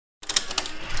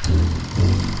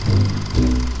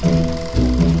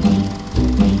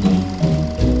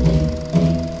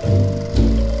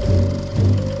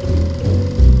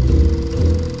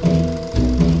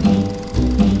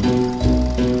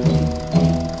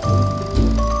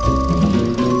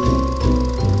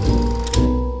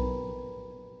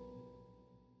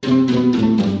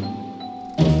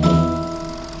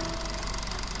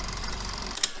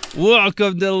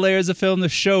Welcome to Layers of Film, the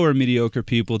show where mediocre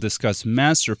people discuss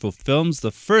masterful films the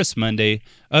first Monday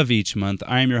of each month.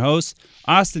 I am your host,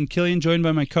 Austin Killian, joined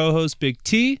by my co-host, Big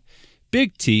T.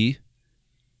 Big T,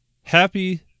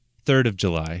 happy 3rd of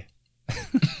July.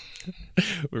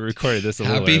 We recorded this a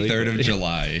little early. Happy 3rd of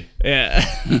July.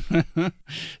 Yeah.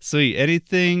 Sweet.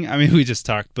 Anything, I mean, we just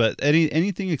talked, but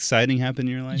anything exciting happen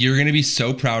in your life? You're going to be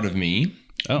so proud of me.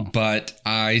 Oh. But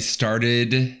I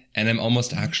started, and I'm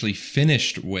almost actually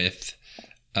finished with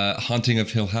Haunting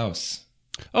of Hill House.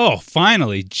 Oh,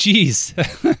 finally. Jeez.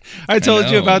 I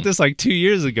told you about this like 2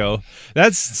 years ago.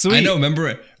 That's sweet. I know.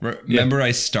 Remember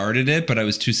I started it, but I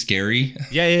was too scary.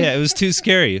 Yeah. It was too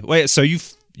scary. Wait, so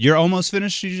you're almost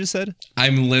finished, you just said? I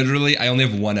only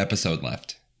have one episode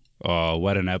left. Oh,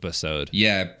 what an episode.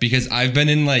 Yeah, because I've been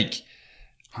in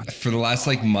for the last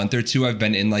month or two, I've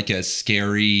been in a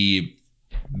scary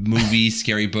movie,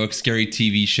 scary book, scary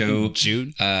TV show.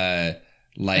 June? Vibe,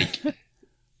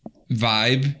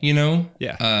 you know?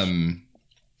 Yeah.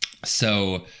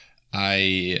 So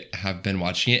I have been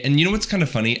watching it. And you know what's kind of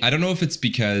funny? I don't know if it's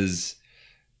because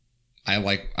I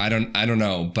don't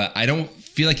know, but I don't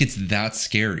feel like it's that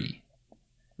scary.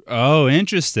 Oh,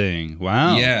 interesting.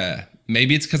 Wow. Yeah.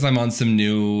 Maybe it's because I'm on some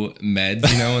new meds,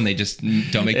 and they just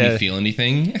don't make me feel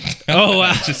anything. Oh,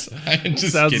 wow. I'm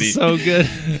just Sounds kidding. So good.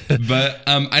 But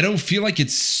I don't feel like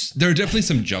there are definitely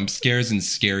some jump scares and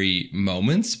scary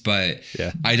moments, but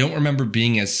I don't remember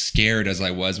being as scared as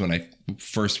I was when I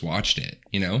first watched it,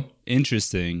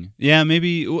 Interesting. Yeah,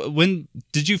 maybe. When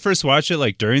did you first watch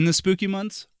it? During the spooky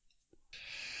months?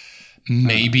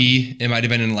 Maybe. It might have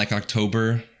been in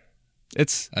October. I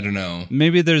don't know.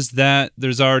 Maybe there's that.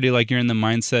 There's already you're in the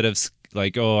mindset of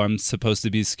oh, I'm supposed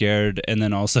to be scared, and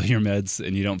then also your meds,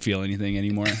 and you don't feel anything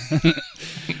anymore.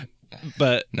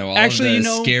 But no, actually,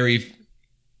 scary.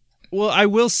 Well, I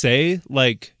will say,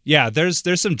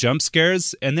 there's some jump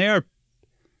scares, and they are,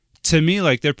 to me,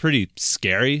 they're pretty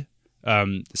scary.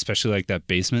 Especially that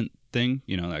basement thing,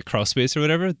 that crawl space or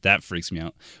whatever. That freaks me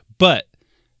out. But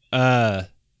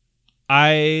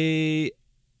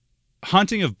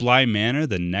Haunting of Bly Manor,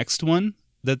 the next one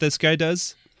that this guy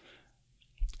does.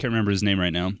 Can't remember his name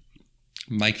right now.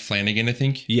 Mike Flanagan, I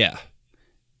think. Yeah.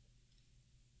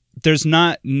 There's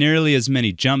not nearly as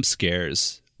many jump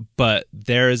scares, but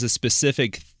there is a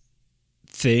specific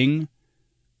thing.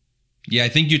 Yeah, I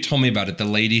think you told me about it. The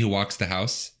lady who walks the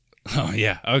house. Oh,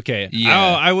 yeah. Okay. Yeah.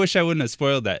 Oh, I wish I wouldn't have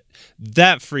spoiled that.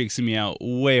 That freaks me out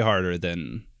way harder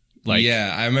than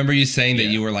Yeah, I remember you saying that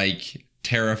you were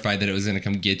terrified that it was going to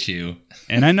come get you.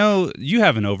 And I know you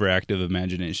have an overactive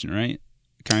imagination, right?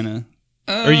 Kind of.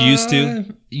 Or used to?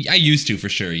 I used to, for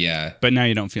sure, yeah. But now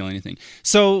you don't feel anything.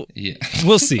 So, yeah.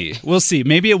 We'll see.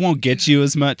 Maybe it won't get you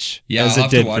as much as I'll it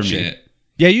did have to watch for me. it.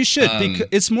 Yeah, you should. Because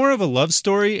it's more of a love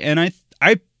story, and I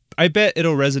bet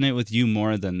it'll resonate with you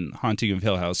more than Haunting of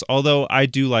Hill House. Although I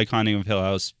do like Haunting of Hill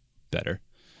House better.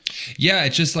 Yeah,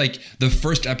 it's just the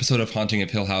first episode of Haunting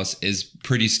of Hill House is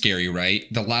pretty scary, right?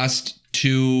 The last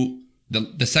two,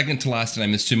 the second to last, and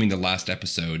I'm assuming the last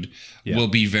episode will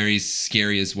be very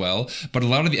scary as well. But a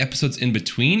lot of the episodes in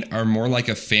between are more like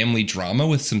a family drama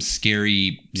with some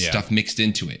scary stuff mixed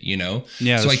into it,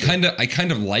 Yeah. So I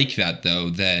kind of like that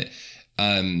though, that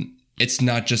it's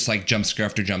not just jump scare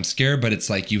after jump scare, but it's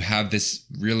you have this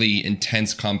really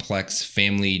intense, complex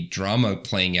family drama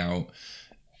playing out.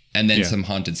 And then some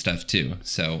haunted stuff too.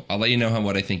 So I'll let you know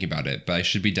what I think about it, but I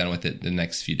should be done with it the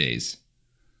next few days.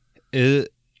 I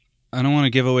don't want to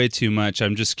give away too much.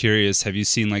 I'm just curious. Have you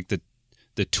seen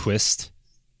the twist,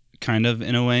 kind of,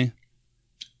 in a way?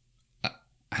 I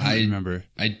don't remember.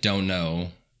 I don't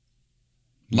know.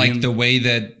 The way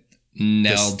that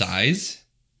Nell dies?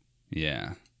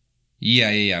 Yeah.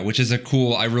 Yeah. Which is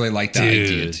I really like that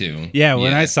idea too. Yeah,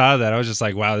 when I saw that, I was just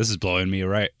wow, this is blowing me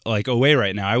away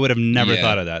right now. I would have never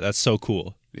thought of that. That's so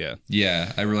cool. Yeah.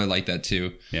 Yeah, I really like that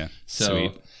too. Yeah. So,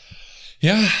 sweet.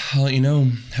 Yeah, I'll let you know.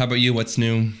 How about you? What's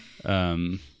new?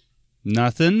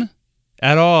 Nothing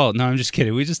at all. No, I'm just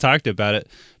kidding. We just talked about it.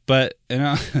 But,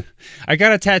 I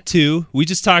got a tattoo. We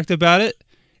just talked about it.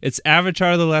 It's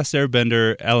Avatar: The Last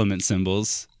Airbender element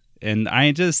symbols. And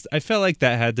I felt like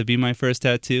that had to be my first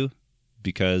tattoo.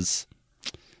 Because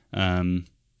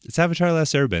it's Avatar: The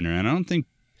Last Airbender, and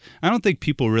I don't think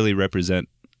people really represent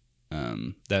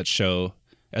that show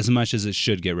as much as it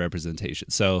should get representation.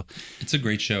 So it's a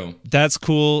great show. That's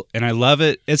cool, and I love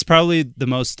it. It's probably the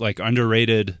most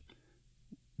underrated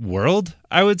world,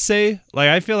 I would say.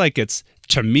 I feel like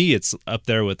to me it's up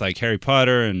there with Harry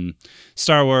Potter and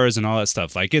Star Wars and all that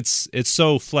stuff. It's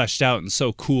so fleshed out and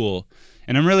so cool.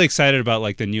 And I'm really excited about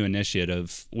like the new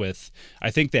initiative with,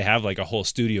 I think they have like a whole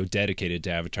studio dedicated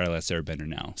to Avatar: The Last Airbender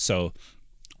now. So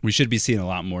we should be seeing a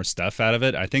lot more stuff out of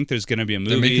it. I think there's going to be a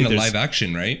movie. They're making a live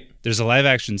action, right? There's a live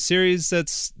action series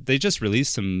they just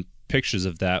released some pictures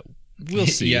of that. We'll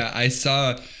see. Yeah, I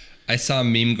saw a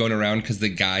meme going around because the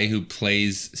guy who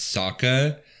plays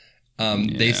Sokka,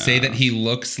 they say that he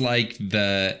looks like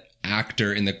the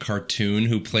actor in the cartoon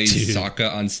who plays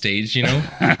Sokka on stage, you know?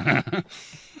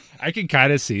 I can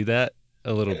kind of see that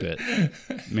a little bit.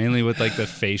 Mainly with like the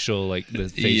facial, like the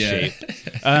face shape.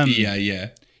 Yeah.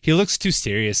 He looks too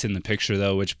serious in the picture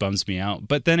though, which bums me out.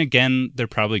 But then again, they're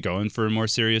probably going for a more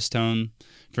serious tone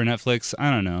for Netflix.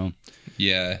 I don't know.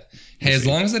 Yeah. Hey, as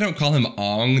long as I don't call him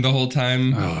Ong the whole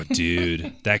time. Oh,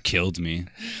 dude, that killed me.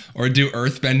 Or do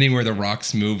earthbending where the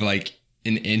rocks move like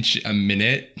an inch a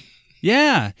minute.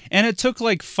 Yeah, and it took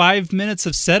like 5 minutes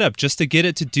of setup just to get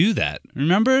it to do that.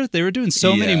 Remember? They were doing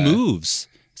so many moves.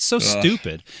 It's so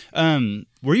stupid.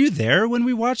 Were you there when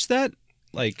we watched that?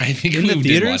 Like, I think in we the did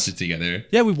theaters? watch it together.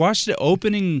 Yeah, we watched it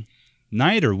opening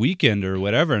night or weekend or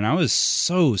whatever, and I was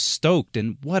so stoked.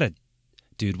 And what a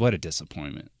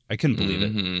disappointment. I couldn't believe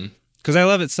it. Because I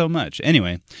love it so much.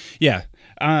 Anyway, yeah.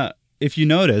 If you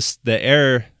notice, the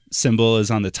air symbol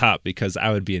is on the top because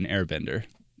I would be an airbender.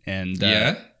 And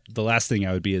the last thing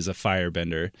I would be is a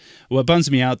firebender. What bums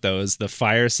me out, though, is the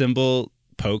fire symbol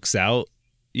pokes out,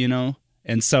 you know?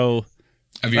 And so...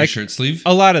 Of your shirt sleeve?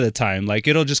 A lot of the time. Like,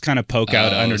 it'll just kind of poke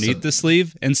out underneath the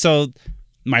sleeve. And so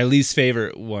my least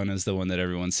favorite one is the one that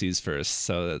everyone sees first.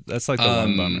 So that's like the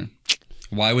one bummer.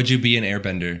 Why would you be an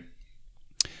airbender?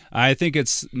 I think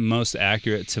it's most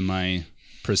accurate to my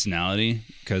personality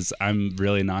because I'm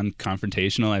really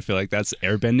non-confrontational. I feel like that's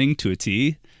airbending to a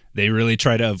T. They really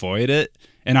try to avoid it.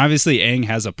 And obviously Aang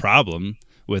has a problem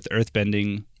with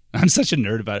earthbending. I'm such a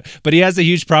nerd about it. But he has a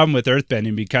huge problem with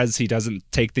earthbending because he doesn't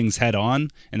take things head on.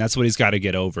 And that's what he's got to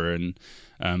get over. And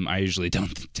I usually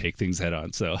don't take things head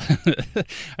on. So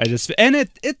it's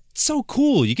so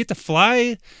cool. You get to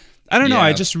fly. I don't know.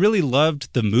 I just really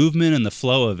loved the movement and the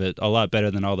flow of it a lot better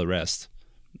than all the rest.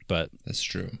 But that's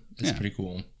true. That's pretty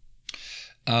cool.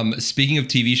 Speaking of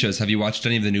TV shows, have you watched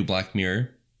any of the new Black Mirror?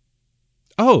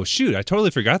 Oh, shoot. I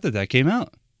totally forgot that came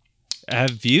out.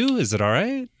 Have you? Is it all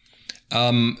right?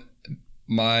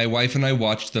 My wife and I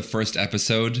watched the first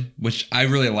episode, which I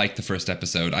really liked the first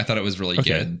episode. I thought it was really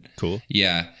good. Cool.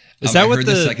 Yeah. Is that I what heard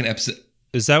the second episode?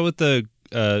 Is that with the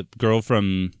girl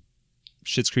from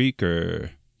Schitt's Creek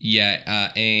or...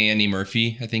 Yeah, Annie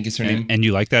Murphy, I think is her name. And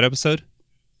you like that episode?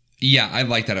 Yeah, I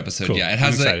like that episode. Cool. Yeah, it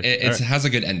has a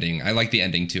good ending. I like the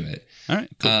ending to it. All right,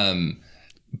 cool.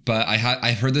 But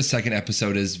I heard the second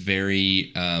episode is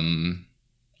very I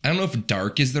don't know if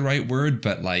dark is the right word,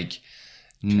 but like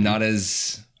not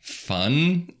as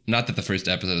fun. Not that the first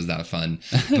episode is that fun,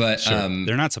 but sure.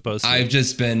 They're not supposed to.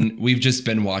 We've just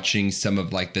been watching some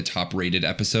of like the top rated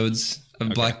episodes of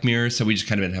Black Mirror, so we just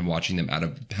kind of have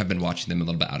been watching them a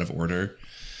little bit out of order.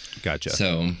 Gotcha.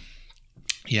 So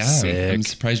yeah, sick. I'm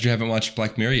surprised you haven't watched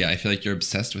Black Mirror yet. I feel like you're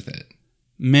obsessed with it.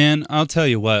 Man, I'll tell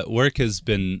you what, work has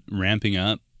been ramping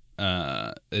up.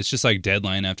 It's just like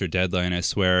deadline after deadline, I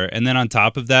swear. And then on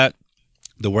top of that,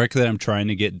 the work that I'm trying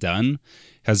to get done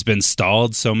has been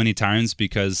stalled so many times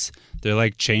because they're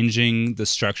like changing the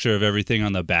structure of everything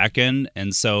on the back end.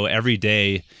 And so every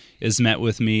day is met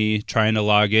with me trying to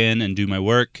log in and do my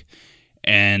work,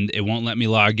 and it won't let me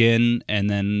log in, and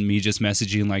then me just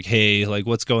messaging like, hey, like,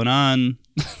 what's going on?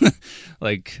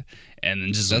 Like, and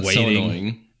then just That's waiting. So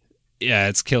annoying. Yeah,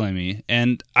 it's killing me.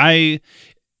 And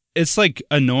it's like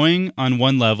annoying on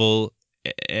one level.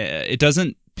 It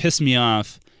doesn't piss me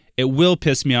off. It will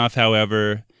piss me off,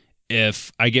 however,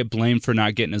 if I get blamed for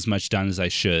not getting as much done as I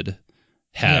should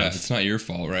have. Yeah, it's not your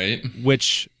fault, right?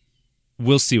 Which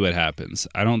we'll see what happens.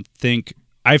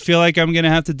 I feel like I'm going to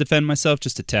have to defend myself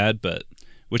just a tad,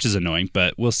 which is annoying,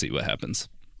 but we'll see what happens.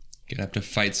 Gonna have to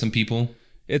fight some people.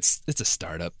 It's a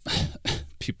startup.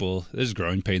 There's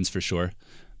growing pains for sure,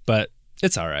 but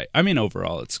it's all right. I mean,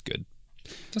 overall, it's good.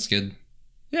 That's good.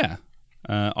 Yeah.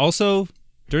 Also,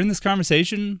 during this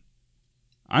conversation,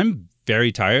 I'm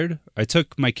very tired. I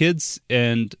took my kids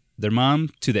and their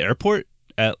mom to the airport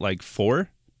at like 4.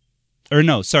 Or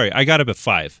no, sorry, I got up at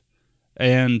 5.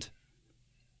 And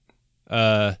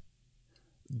the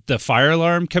fire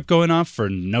alarm kept going off for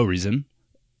no reason.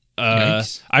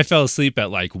 I fell asleep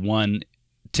at like 1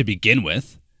 to begin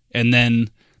with. And then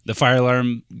the fire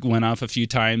alarm went off a few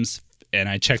times, and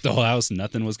I checked the whole house and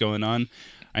nothing was going on.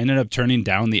 I ended up turning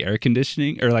down the air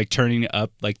conditioning, or like turning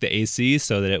up like the AC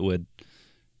so that it would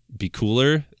be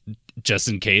cooler just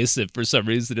in case if for some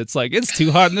reason it's like, it's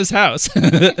too hot in this house.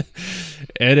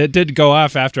 And it did go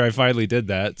off after I finally did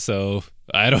that. So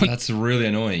That's really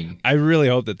annoying. I really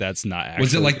hope that that's not actually.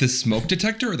 Was it like the smoke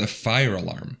detector or the fire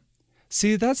alarm?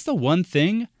 See, that's the one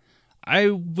thing. I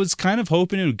was kind of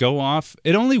hoping it would go off.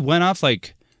 It only went off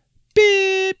like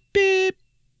beep, beep.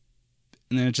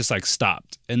 And then it just like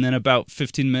stopped. And then about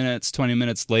 15 minutes, 20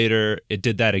 minutes later, it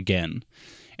did that again.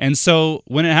 And so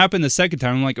when it happened the second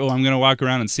time, I'm like, oh, I'm going to walk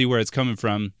around and see where it's coming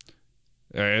from.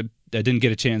 I didn't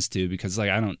get a chance to because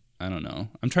like, I don't know.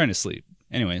 I'm trying to sleep.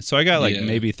 Anyway, so I got like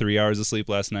maybe 3 hours of sleep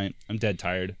last night. I'm dead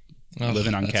tired.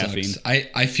 Living on caffeine. Sucks.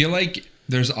 I feel like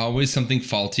there's always something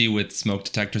faulty with smoke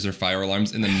detectors or fire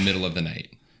alarms in the middle of the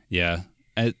night. Yeah.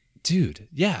 Dude,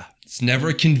 yeah. It's never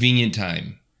a convenient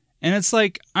time. And it's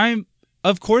like,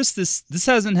 of course, this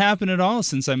hasn't happened at all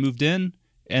since I moved in.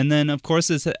 And then, of course,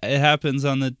 it happens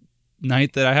on the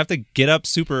night that I have to get up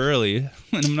super early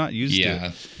and I'm not used to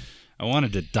it. I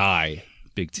wanted to die,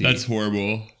 Big T. That's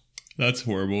horrible. That's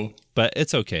horrible. But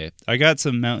it's okay. I got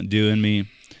some Mountain Dew in me.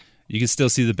 You can still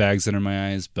see the bags under my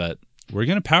eyes, but we're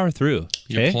going to power through.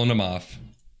 Okay? You're pulling them off.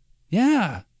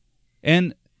 Yeah.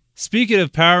 And speaking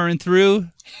of powering through,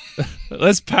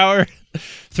 let's power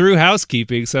through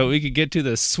housekeeping so we can get to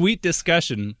the sweet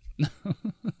discussion.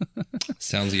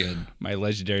 Sounds good. My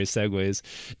legendary segues.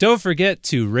 Don't forget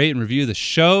to rate and review the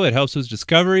show. It helps with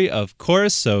discovery, of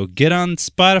course. So get on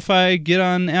Spotify, get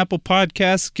on Apple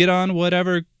Podcasts, get on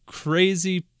whatever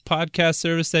crazy podcast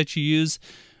service that you use.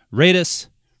 Rate us,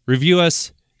 review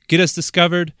us, get us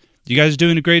discovered. You guys are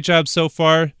doing a great job so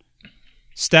far.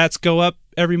 Stats go up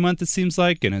every month, it seems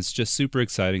like, and it's just super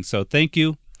exciting. So thank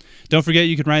you. Don't forget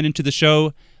you can write into the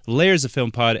show.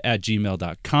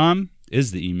 layersofilmpod@gmail.com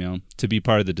is the email to be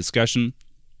part of the discussion.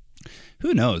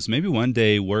 Who knows? Maybe one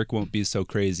day work won't be so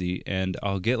crazy and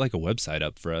I'll get like a website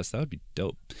up for us. That would be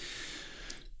dope.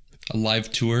 A live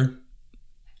tour?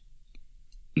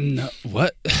 No.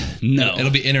 What? No.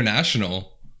 It'll be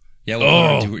international. Yeah,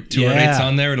 we'll put our tour dates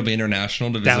on there. It'll be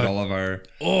international to visit all of our...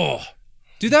 Oh,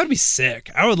 dude, that would be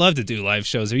sick. I would love to do live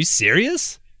shows. Are you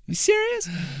serious?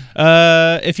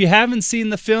 If you haven't seen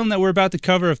the film that we're about to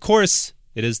cover, of course,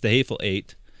 it is The Hateful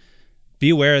Eight. Be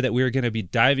aware that we're going to be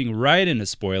diving right into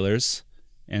spoilers.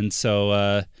 And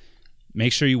so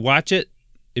make sure you watch it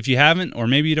if you haven't, or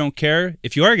maybe you don't care.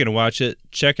 If you are going to watch it,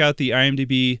 check out the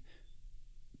IMDb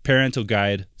parental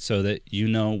guide so that you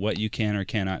know what you can or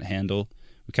cannot handle.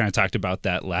 We kind of talked about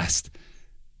that last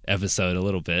episode a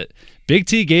little bit. Big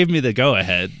T gave me the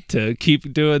go-ahead to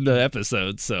keep doing the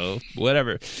episode, so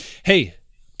whatever. Hey,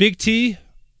 Big T,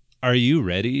 are you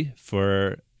ready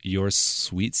for your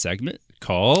sweet segment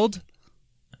called...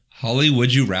 Holly,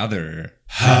 would you rather?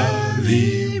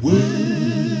 Hollywood,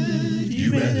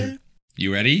 you rather?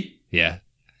 You ready? Yeah.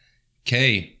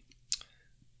 Okay.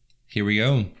 Here we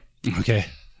go. Okay.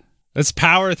 Let's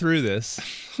power through this.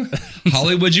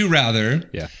 Holly, would you rather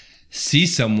Yeah. see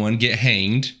someone get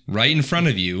hanged right in front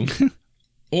of you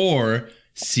or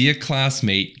see a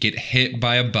classmate get hit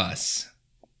by a bus?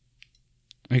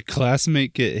 My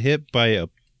classmate get hit by a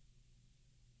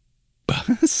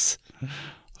bus?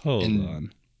 Hold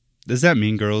on. Does that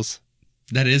mean Girls?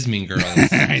 That is Mean Girls.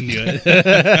 I knew it.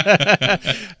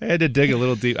 I had to dig a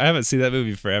little deep. I haven't seen that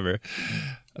movie forever.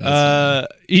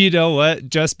 You know what?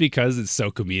 Just because it's so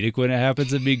comedic when it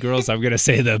happens in Mean Girls, I'm going to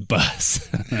say the bus.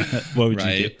 What would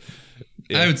you do?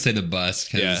 Yeah. I would say the bus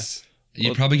because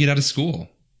you'd probably get out of school.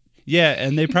 Yeah,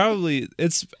 and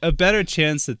it's a better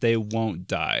chance that they won't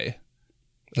die.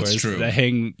 That's true. The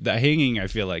hanging, I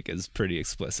feel like, is pretty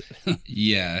explicit.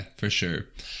 Yeah, for sure.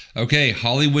 Okay,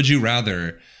 Holly, would you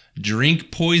rather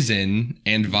drink poison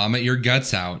and vomit your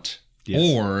guts out,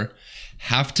 or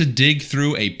have to dig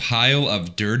through a pile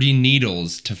of dirty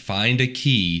needles to find a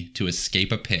key to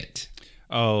escape a pit?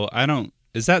 Oh, I don't.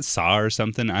 Is that Saw or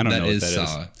something? I don't know what that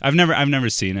Saw. is. I've never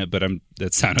seen it, but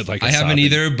that sounded like I haven't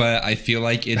either, but I feel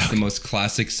like it's the most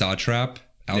classic Saw trap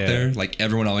out there. Like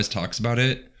everyone always talks about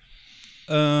it.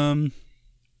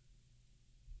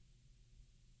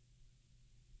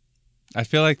 I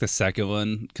feel like the second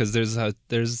one because there's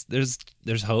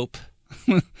hope.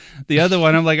 The other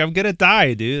one, I'm like, I'm gonna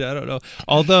die, dude. I don't know.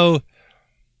 Although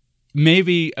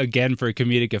maybe again for a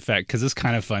comedic effect because it's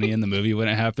kind of funny in the movie when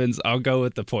it happens. I'll go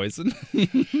with the poison.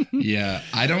 Yeah,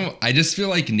 I just feel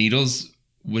like needles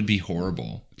would be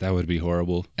horrible. That would be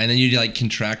horrible. And then you'd like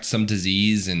contract some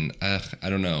disease and I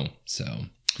don't know. So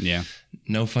yeah,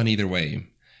 no fun either way.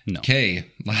 No. Okay,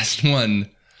 last one.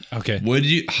 Okay.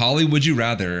 Holly, would you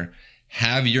rather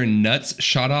have your nuts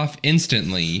shot off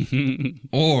instantly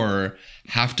or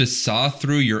have to saw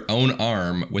through your own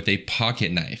arm with a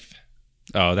pocket knife?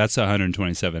 Oh, that's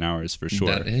 127 hours for sure.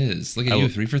 That is. Look at you,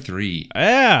 3 for 3.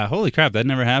 Yeah, holy crap, that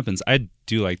never happens. I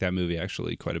do like that movie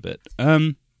actually quite a bit.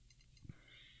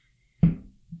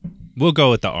 We'll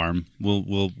go with the arm.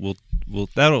 We'll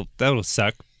that'll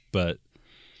suck, but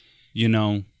you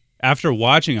know, after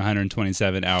watching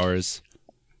 127 hours,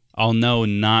 I'll know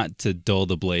not to dull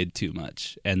the blade too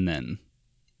much, and then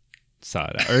saw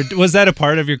it out. Or was that a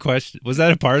part of your question? Was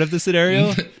that a part of the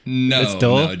scenario?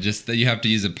 No, just that you have to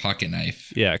use a pocket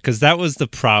knife. Yeah, because that was the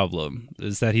problem,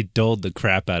 is that he dulled the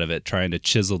crap out of it trying to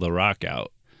chisel the rock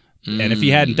out. And if he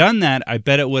hadn't done that, I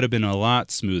bet it would have been a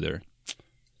lot smoother.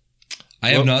 I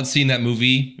have not seen that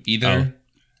movie either.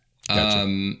 Oh, gotcha.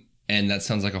 And that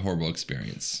sounds like a horrible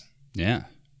experience. Yeah.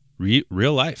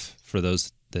 Real life, for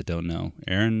those that don't know.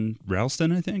 Aaron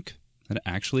Ralston, I think. That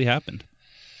actually happened.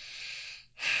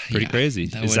 Pretty crazy.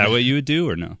 Is that what you would do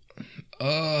or no?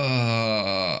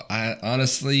 I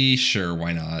honestly, sure,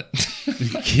 why not?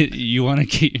 You want to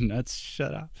get your nuts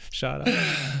shot off?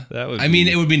 That would.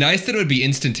 It would be nice that it would be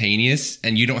instantaneous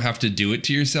and you don't have to do it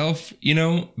to yourself, you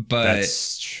know. But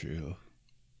that's true.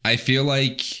 I feel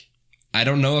like I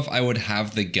don't know if I would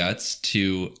have the guts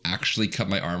to actually cut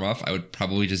my arm off. I would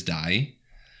probably just die.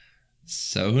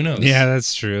 So who knows? Yeah,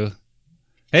 that's true.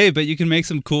 Hey, but you can make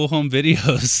some cool home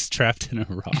videos trapped in a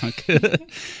rock.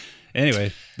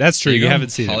 Anyway, that's true. You haven't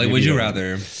seen Holly, it. Would you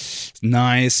rather?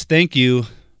 Nice. Thank you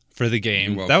for the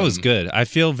game. You're That welcome. was good. I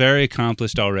feel very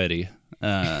accomplished already.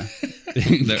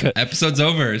 The episode's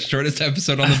over. Shortest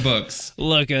episode on the books.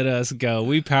 Look at us go.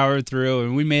 We powered through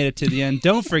and we made it to the end.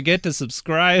 Don't forget to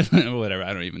subscribe. Whatever.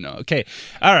 I don't even know. Okay.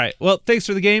 All right. Well, thanks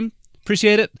for the game.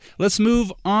 Appreciate it. Let's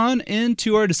move on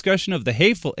into our discussion of The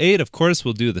Hateful Eight. Of course,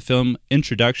 we'll do the film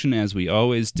introduction as we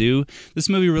always do. This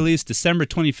movie released December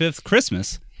 25th,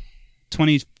 Christmas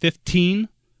 2015.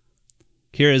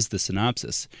 Here is the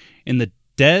synopsis. In the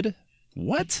dead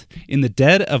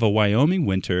of a Wyoming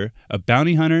winter, a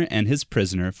bounty hunter and his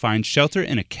prisoner find shelter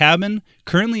in a cabin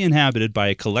currently inhabited by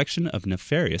a collection of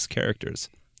nefarious characters.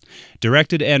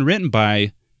 Directed and written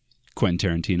by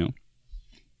Quentin Tarantino.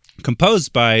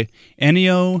 Composed by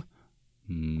Ennio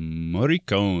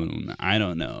Morricone. I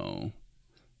don't know.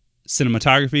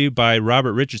 Cinematography by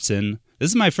Robert Richardson. This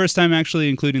is my first time actually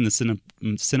including the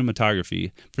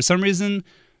cinematography. For some reason,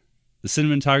 the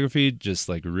cinematography just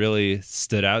like really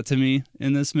stood out to me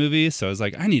in this movie. So I was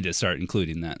like, I need to start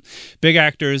including that. Big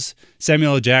actors: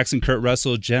 Samuel L. Jackson, Kurt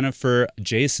Russell, Jennifer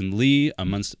Jason Leigh,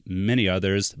 amongst many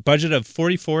others. Budget of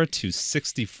 $44 to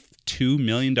 $62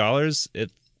 million.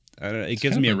 It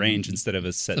gives me a range instead of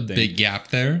a set thing. Big gap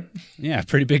there. Yeah,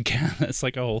 pretty big gap. That's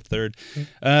like a whole third.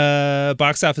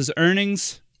 Box office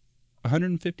earnings,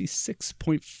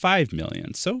 $156.5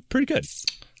 million. So pretty good.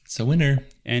 It's a winner.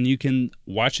 And you can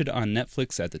watch it on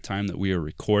Netflix at the time that we are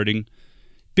recording.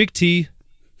 Big T,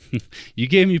 you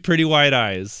gave me pretty wide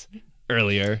eyes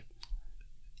earlier.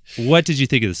 What did you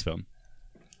think of this film?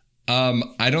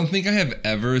 I don't think I have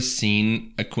ever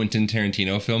seen a Quentin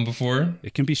Tarantino film before.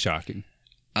 It can be shocking.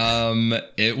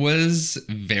 It was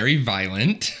very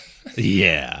violent.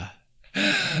 Yeah.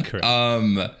 Correct.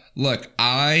 Look,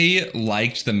 I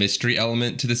liked the mystery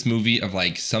element to this movie of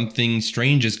like something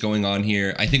strange is going on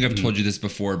here. I think I've told you this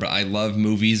before, but I love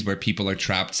movies where people are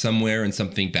trapped somewhere and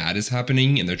something bad is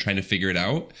happening and they're trying to figure it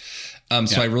out.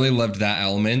 So I really loved that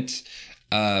element.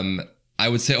 I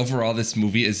would say overall this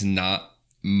movie is not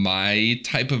my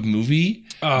type of movie,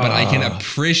 but I can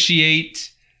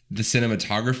appreciate the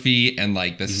cinematography and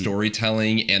like the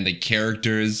storytelling and the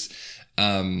characters.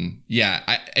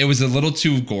 It was a little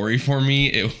too gory for me.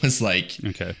 It was like,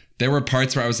 there were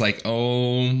parts where I was like,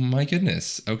 oh my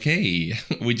goodness. Okay.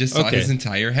 We just saw his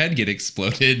entire head get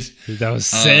exploded. That was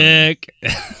sick.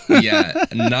 Yeah.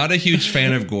 Not a huge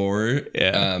fan of gore.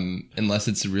 Yeah. Unless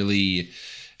it's really,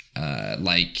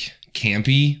 like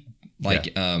campy,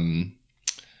 like,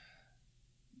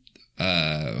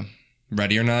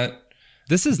 Ready or Not.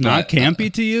 This is not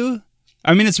campy to you?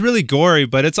 I mean, it's really gory,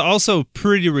 but it's also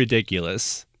pretty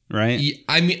ridiculous, right?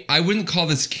 I mean, I wouldn't call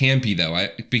this campy, though,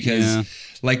 because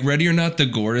like Ready or Not, the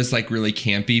gore is like really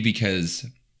campy because,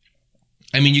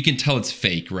 I mean, you can tell it's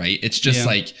fake, right? It's just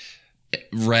like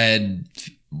red.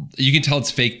 You can tell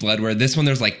it's fake blood, where this one,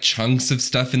 there's like chunks of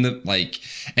stuff in the, like,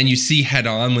 and you see head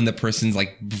on when the person's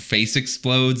like face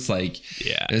explodes. Like,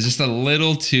 it's just a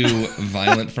little too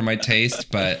violent for my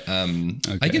taste, but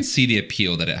I can see the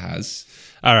appeal that it has.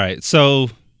 All right. So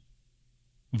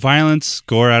violence,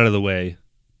 gore out of the way.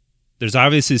 There's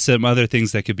obviously some other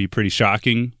things that could be pretty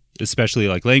shocking, especially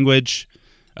like language.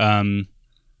 I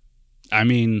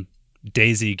mean,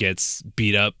 Daisy gets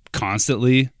beat up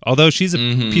constantly, although she's a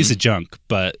piece of junk,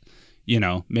 but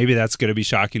maybe that's going to be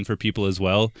shocking for people as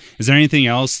well. Is there anything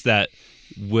else that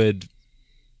would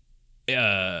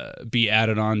be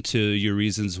added on to your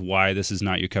reasons why this is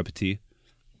not your cup of tea?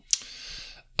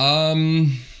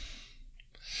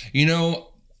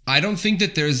 I don't think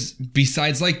that there's,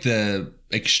 besides like the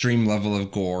extreme level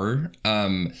of gore,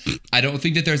 I don't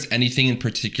think that there's anything in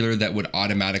particular that would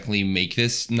automatically make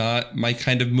this not my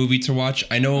kind of movie to watch.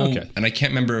 I know, and I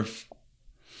can't remember if,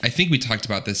 I think we talked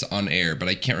about this on air, but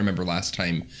I can't remember last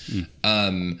time.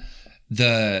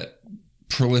 The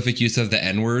prolific use of the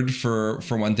N-word for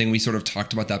one thing, we sort of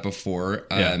talked about that before.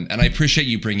 And I appreciate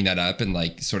you bringing that up and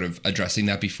like sort of addressing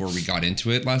that before we got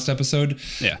into it last episode.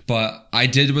 Yeah. But I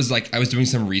was doing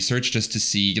some research just to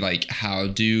see like, how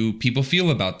do people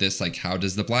feel about this? Like, how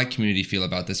does the Black community feel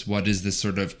about this? What is the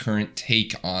sort of current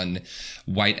take on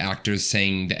white actors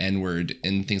saying the N-word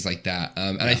and things like that?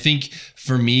 And I think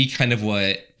for me, kind of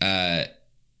what,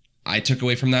 I took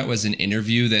away from that was an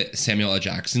interview that Samuel L.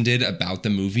 Jackson did about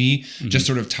the movie, just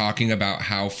sort of talking about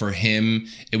how for him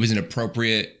it was an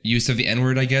appropriate use of the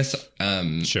N-word, I guess.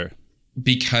 Sure.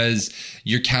 Because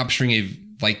you're capturing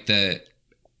the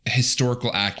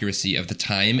historical accuracy of the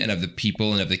time and of the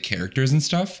people and of the characters and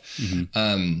stuff.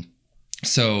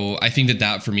 So I think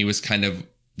that for me was kind of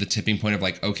the tipping point of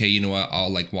like, okay, you know what,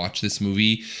 I'll like watch this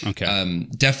movie. Okay.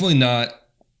 Definitely not.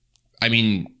 I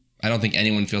mean, I don't think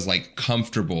anyone feels like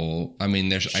comfortable. I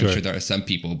mean, I'm sure there are some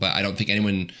people, but I don't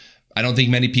think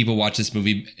many people watch this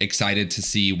movie excited to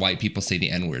see white people say the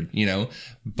N-word,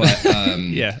 but,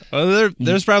 yeah, well,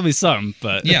 there's probably some,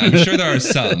 but yeah, I'm sure there are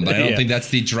some, but I don't think that's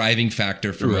the driving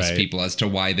factor for most people as to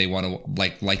why they want to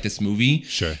like this movie.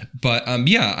 Sure. But,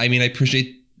 yeah, I mean, I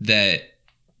appreciate that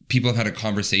people have had a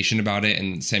conversation about it,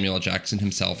 and Samuel L. Jackson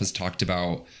himself has talked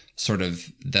about sort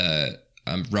of the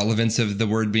relevance of the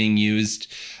word being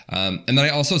used. And then I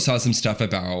also saw some stuff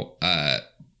about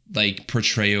like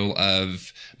portrayal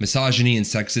of misogyny and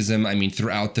sexism. I mean,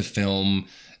 throughout the film,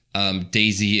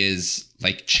 Daisy is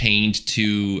like chained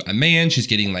to a man. She's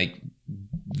getting like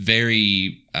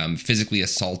very physically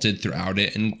assaulted throughout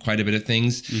it and quite a bit of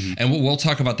things. And we'll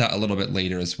talk about that a little bit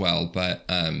later as well. But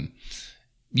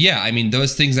yeah, I mean,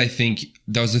 those things, I think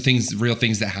those are real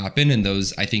things that happen. And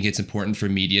I think it's important for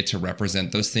media to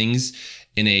represent those things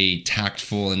in a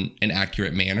tactful and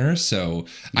accurate manner. So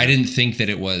I didn't think that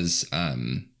it was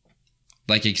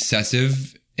like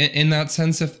excessive in that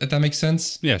sense, if that makes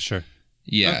sense. Yeah, sure.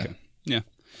 Yeah. Okay.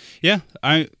 Yeah.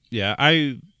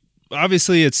 I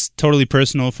obviously it's totally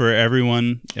personal for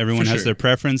everyone. Everyone has their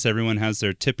preference. Everyone has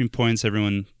their tipping points.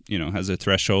 Everyone, has their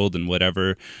threshold and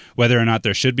whatever. Whether or not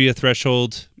there should be a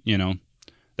threshold,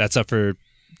 that's up for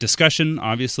discussion,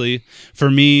 obviously. For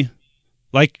me,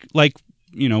 like what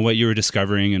you were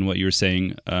discovering and what you were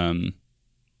saying,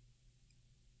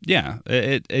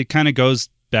 it kind of goes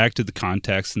back to the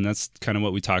context, and that's kind of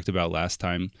what we talked about last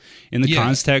time. In the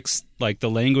context, like the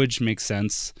language makes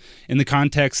sense. In the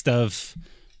context of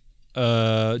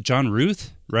John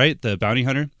Ruth, right? The bounty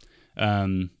hunter,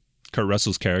 Kurt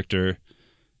Russell's character,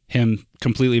 him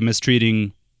completely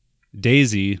mistreating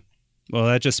Daisy. Well,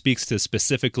 that just speaks to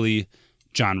specifically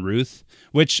John Ruth,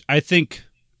 which I think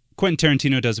Quentin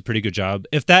Tarantino does a pretty good job.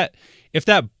 If that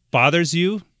bothers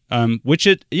you, which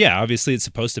obviously it's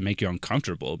supposed to make you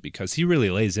uncomfortable because he really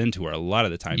lays into her a lot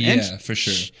of the time. Yeah, for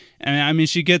sure. And I mean,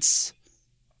 she gets,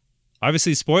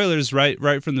 obviously spoilers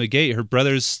right from the gate. Her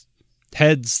brother's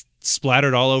head's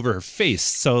splattered all over her face.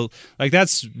 So like,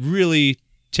 that's really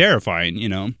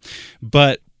terrifying,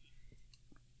 but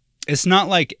it's not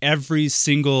like every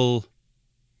single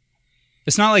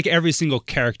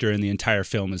character in the entire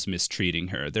film is mistreating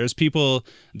her. There's people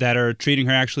that are treating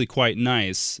her actually quite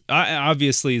nice.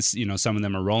 Obviously, some of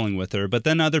them are rolling with her, but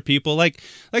then other people, like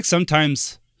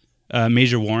sometimes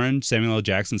Major Warren, Samuel L.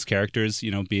 Jackson's characters,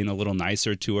 being a little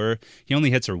nicer to her. He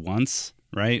only hits her once,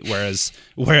 right?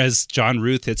 Whereas John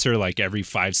Ruth hits her like every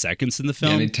 5 seconds in the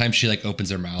film. Yeah, anytime she like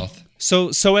opens her mouth.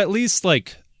 So at least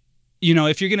like,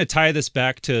 if you're going to tie this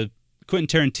back to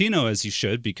Quentin Tarantino, as you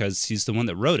should, because he's the one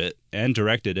that wrote it and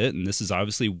directed it, and this is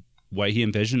obviously what he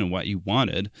envisioned and what he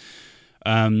wanted.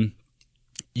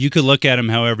 You could look at him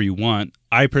however you want.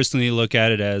 I personally look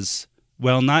at it as,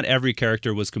 well, not every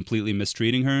character was completely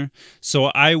mistreating her, so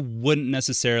I wouldn't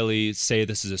necessarily say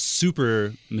this is a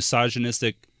super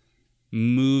misogynistic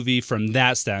movie from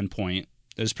that standpoint.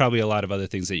 There's probably a lot of other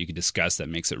things that you could discuss that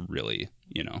makes it really,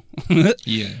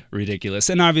 ridiculous.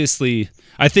 And obviously,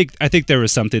 I think there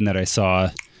was something that I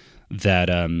saw that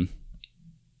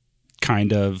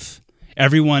kind of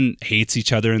everyone hates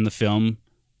each other in the film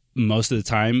most of the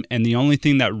time, and the only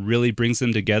thing that really brings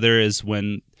them together is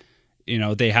when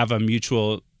they have a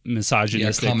mutual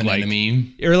misogynistic, common like,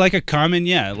 enemy, or like a common,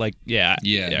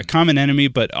 common enemy,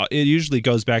 but it usually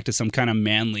goes back to some kind of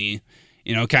manly,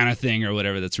 kind of thing or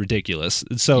whatever that's ridiculous.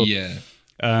 So,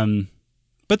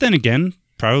 but then again,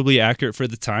 probably accurate for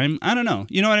the time. I don't know.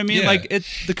 You know what I mean? Like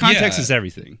the context is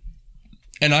everything.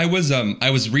 And I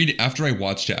was reading, after I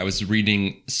watched it, I was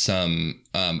reading some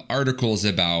articles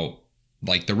about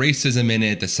like the racism in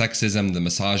it, the sexism, the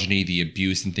misogyny, the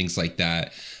abuse, and things like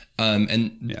that.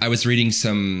 I was reading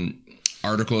some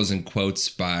articles and quotes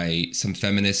by some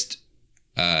feminist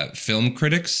film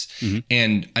critics. Mm-hmm.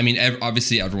 And I mean,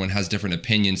 obviously everyone has different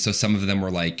opinions. So some of them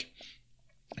were like,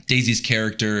 Daisy's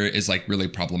character is like really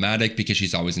problematic because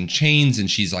she's always in chains and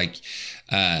she's like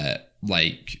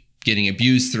getting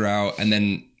abused throughout. And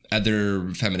then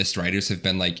other feminist writers have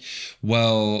been like,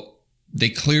 well, they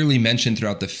clearly mentioned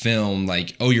throughout the film,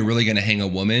 like, oh, you're really going to hang a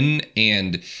woman,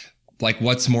 and like,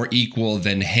 what's more equal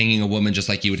than hanging a woman just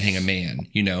like you would hang a man,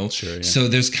 Sure, yeah. So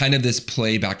there's kind of this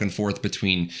play back and forth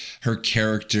between her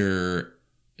character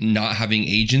not having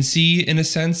agency in a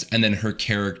sense, and then her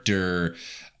character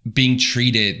being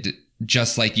treated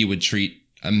just like you would treat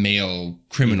a male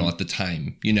criminal at the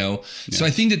time, Yeah. So I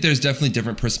think that there's definitely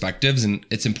different perspectives, and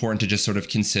it's important to just sort of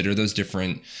consider those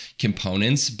different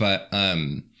components. But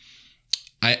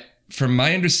from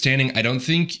my understanding, I don't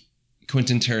think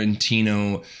Quentin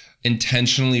Tarantino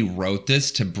intentionally wrote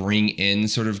this to bring in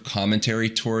sort of commentary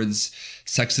towards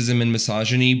sexism and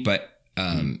misogyny, but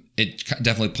it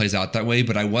definitely plays out that way.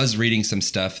 But I was reading some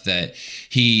stuff that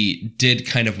he did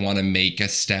kind of want to make a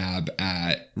stab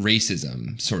at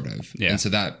racism, sort of. Yeah. And so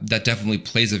that definitely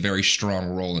plays a very strong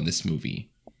role in this movie.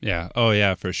 Yeah. Oh,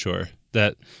 yeah, for sure.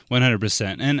 That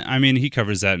 100%. And I mean, he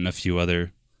covers that in a few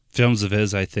other films of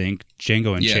his, I think.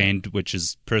 Django Unchained, which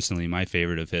is personally my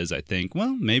favorite of his, I think.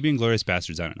 Well, maybe Inglourious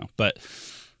Bastards, I don't know. But,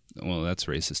 well, that's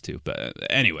racist too. But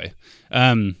anyway.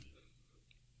 I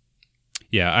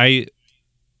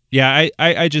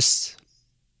just,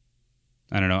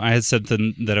 I don't know. I had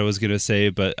something that I was going to say,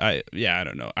 but I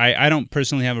don't know. I don't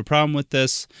personally have a problem with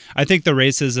this. I think the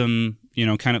racism,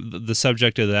 kind of the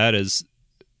subject of that is,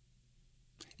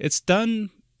 it's done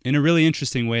in a really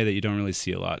interesting way that you don't really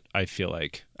see a lot, I feel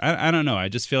like. I don't know. I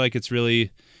just feel like it's really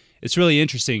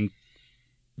interesting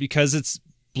because it's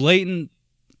blatant.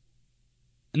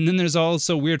 And then there's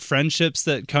also weird friendships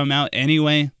that come out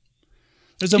anyway.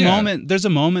 There's a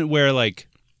moment where like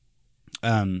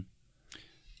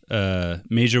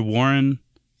Major Warren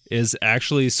is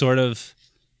actually sort of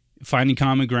finding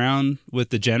common ground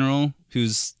with the general,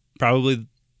 who's probably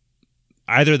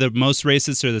either the most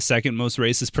racist or the second most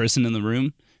racist person in the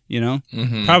room.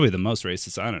 Mm-hmm. Probably the most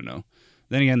racist. I don't know.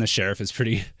 Then again, the sheriff is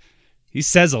pretty. He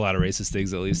says a lot of racist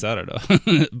things. At least I don't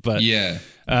know. But yeah.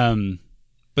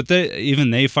 But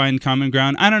they find common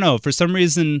ground. I don't know. For some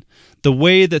reason, the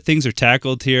way that things are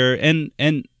tackled here, and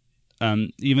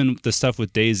even the stuff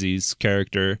with Daisy's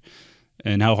character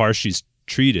and how harsh she's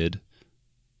treated.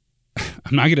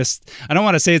 I don't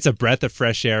want to say it's a breath of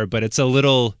fresh air, but it's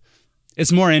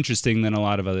it's more interesting than a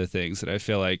lot of other things that I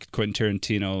feel like Quentin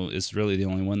Tarantino is really the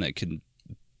only one that can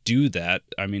do that.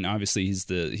 I mean, obviously he's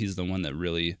the one that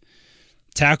really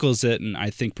tackles it, and I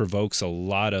think provokes a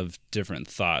lot of different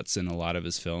thoughts in a lot of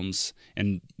his films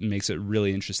and makes it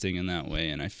really interesting in that way.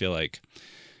 And I feel like,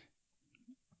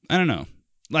 I don't know,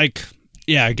 like,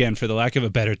 yeah, again, for the lack of a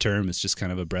better term, it's just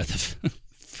kind of a breath of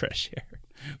fresh air,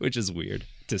 which is weird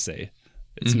to say.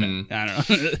 It's I don't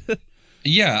know.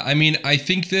 Yeah, I mean, I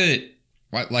think that,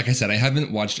 like I said, I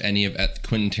haven't watched any of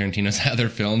Quentin Tarantino's other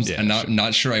films. Yeah, I'm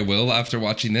not sure I will after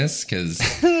watching this, because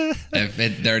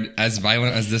if they're as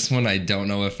violent as this one, I don't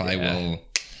know if I will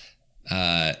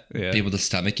be able to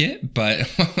stomach it. But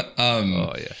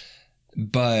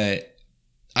but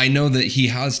I know that he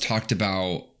has talked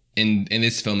about, in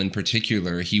this film in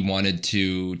particular, he wanted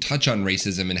to touch on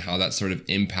racism and how that sort of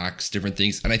impacts different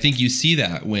things. And I think you see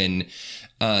that when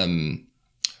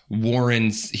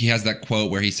he has that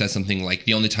quote where he says something like,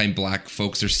 the only time black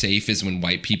folks are safe is when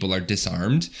white people are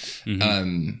disarmed.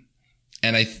 Mm-hmm.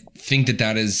 And I think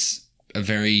that is a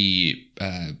very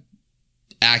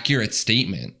accurate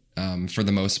statement for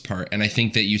the most part. And I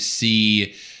think that you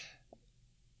see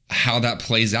how that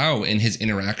plays out in his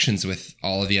interactions with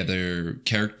all of the other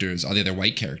characters, all the other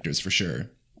white characters, for sure.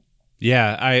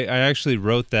 Yeah, I actually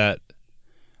wrote that.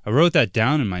 I wrote that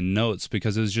down in my notes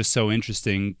because it was just so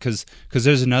interesting. Because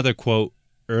there's another quote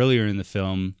earlier in the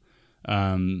film,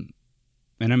 and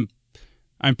I'm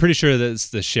pretty sure that it's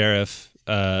the sheriff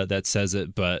that says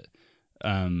it, but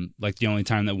like the only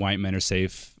time that white men are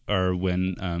safe are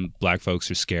when black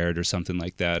folks are scared or something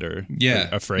like that, or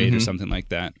afraid or something like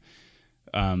that.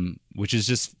 Which is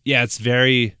just, it's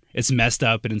very, it's messed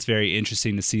up, and it's very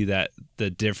interesting to see that the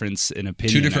difference in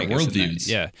opinion. Two different worldviews.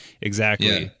 Yeah,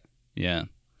 exactly. Yeah.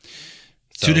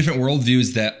 So, two different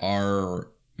worldviews that are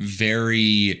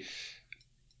very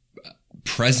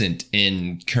present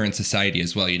in current society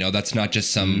as well. You know, that's not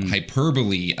just some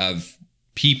hyperbole of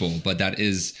people, but that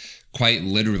is quite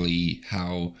literally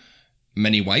how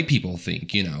many white people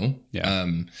think, you know? Yeah.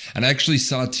 And I actually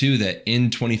saw too that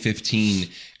in 2015,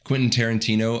 Quentin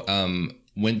Tarantino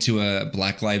went to a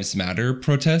Black Lives Matter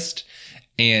protest,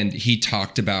 and he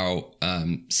talked about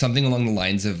something along the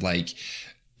lines of like,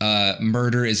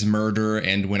 murder is murder,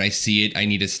 and when I see it, I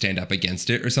need to stand up against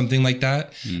it, or something like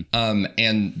that.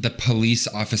 And the police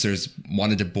officers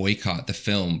wanted to boycott the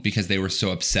film because they were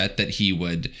so upset that he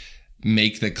would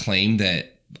make the claim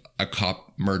that a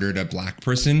cop murdered a black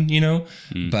person, you know?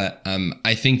 But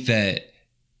I think that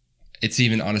it's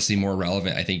even honestly more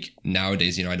relevant. I think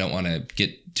nowadays, you know, I don't want to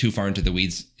get too far into the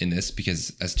weeds in this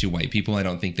because as two white people, I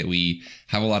don't think that we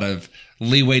have a lot of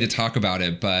leeway to talk about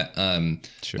it. But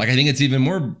like, I think it's even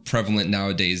more prevalent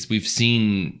nowadays. We've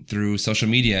seen through social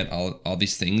media and all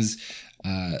these things,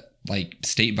 like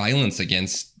state violence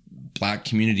against black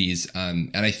communities.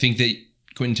 And I think that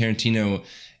Quentin Tarantino,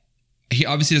 he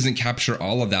obviously doesn't capture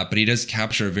all of that, but he does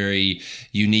capture a very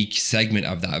unique segment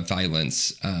of that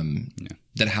violence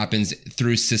that happens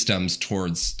through systems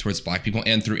towards black people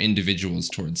and through individuals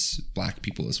towards black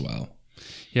people as well.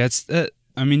 Yeah, it's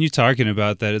I mean, you talking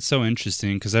about that, it's so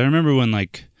interesting because I remember when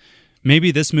like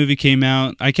maybe this movie came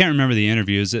out. I can't remember the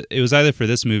interviews. It was either for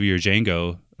this movie or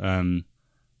Django,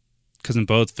 because in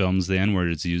both films the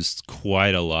N-word is used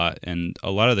quite a lot, and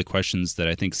a lot of the questions that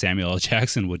I think Samuel L.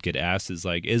 Jackson would get asked is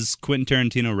like, "Is Quentin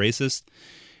Tarantino racist?"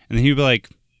 And then he'd be like,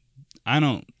 "I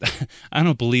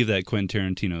don't believe that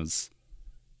Quentin Tarantino's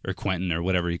or Quentin or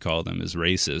whatever he called him is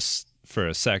racist for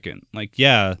a second." Like,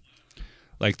 yeah.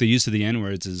 Like the use of the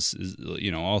N-words is,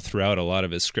 you know, all throughout a lot of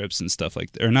his scripts and stuff like,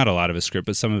 or not a lot of his script,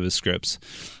 but some of his scripts.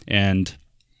 And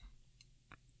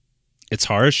it's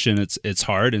harsh and it's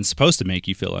hard and it's supposed to make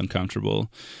you feel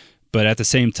uncomfortable. But at the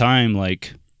same time,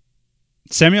 like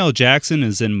Samuel L. Jackson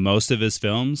is in most of his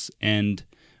films, and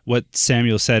what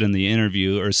Samuel said in the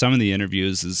interview or some of the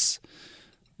interviews is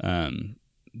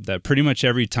that pretty much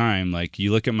every time, like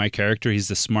you look at my character, he's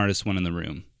the smartest one in the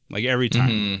room. Like every time.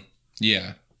 Mm-hmm.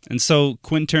 Yeah. And so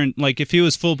Quentin, like if he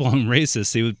was full blown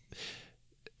racist, he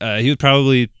would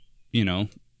probably, you know,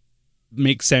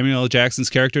 make Samuel L. Jackson's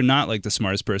character not like the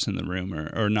smartest person in the room,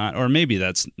 or not, or maybe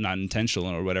that's not intentional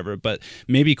or whatever. But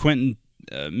maybe Quentin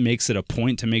makes it a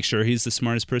point to make sure he's the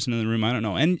smartest person in the room. I don't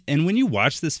know. And when you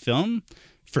watch this film,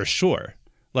 for sure,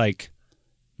 like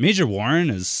Major Warren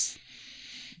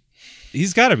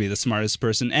he's got to be the smartest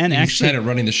person, and he's actually kind of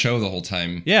running the show the whole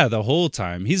time. Yeah, the whole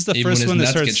time. He's the Even first one when that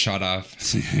his starts. Get shot off.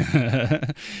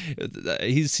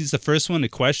 He's the first one to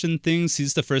question things.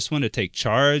 He's the first one to take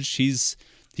charge. He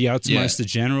outsmarts the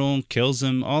general, kills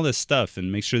him, all this stuff,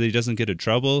 and makes sure that he doesn't get in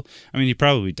trouble. I mean, he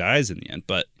probably dies in the end,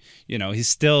 but you know, he's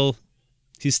still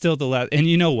the last. And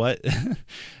you know what?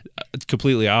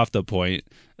 Completely off the point.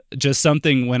 Just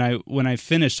something when I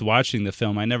finished watching the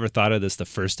film, I never thought of this the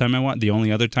first time I watched. The only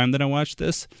other time that I watched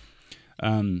this,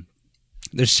 the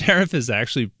sheriff is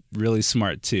actually really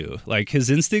smart too. Like his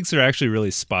instincts are actually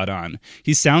really spot on.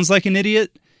 He sounds like an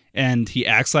idiot and he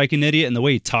acts like an idiot, and the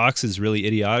way he talks is really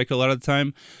idiotic a lot of the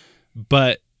time.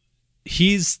 But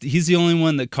he's the only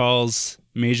one that calls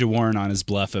Major Warren on his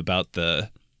bluff about the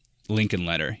Lincoln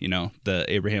letter. You know, the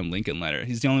Abraham Lincoln letter.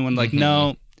 He's the only one like,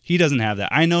 no. He doesn't have that.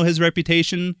 I know his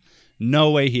reputation.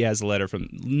 No way he has a letter from.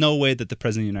 No way that the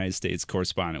president of the United States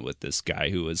corresponded with this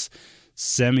guy who was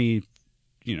semi,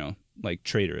 you know, like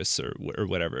traitorous or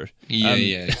whatever.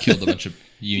 Yeah. Killed a bunch of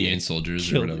Union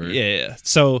soldiers or whatever. Yeah.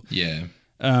 So yeah.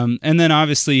 And then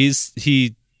obviously his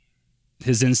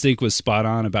instinct was spot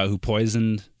on about who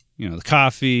poisoned, you know, the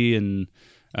coffee, and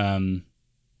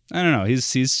I don't know.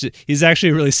 He's actually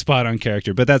a really spot on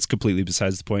character, but that's completely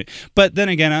besides the point. But then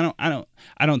again,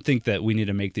 I don't think that we need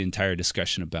to make the entire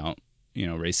discussion about, you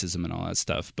know, racism and all that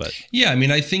stuff. But yeah, I mean,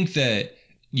 I think that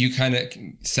you kind of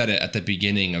said it at the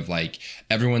beginning of like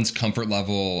everyone's comfort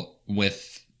level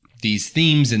with these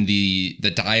themes and the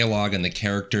dialogue and the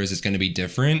characters is going to be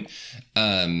different.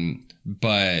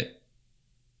 But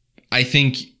I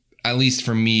think, at least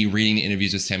for me, reading the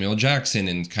interviews with Samuel Jackson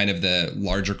and kind of the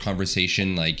larger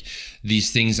conversation, like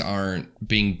these things aren't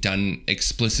being done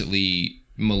explicitly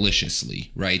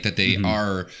maliciously, right? That they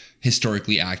are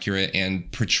historically accurate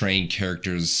and portraying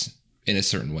characters in a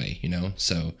certain way, you know?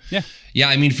 So yeah.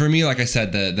 I mean, for me, like I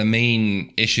said, the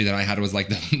main issue that I had was like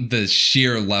the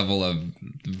sheer level of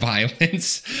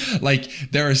violence. Like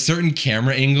there are certain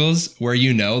camera angles where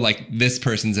like this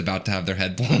person's about to have their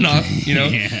head blown off,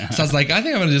 Yeah. So I was like, I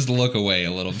think I'm gonna just look away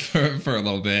a little for a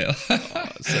little bit.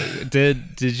 So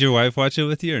did your wife watch it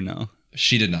with you or no?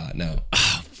 She did not. No.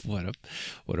 Oh, what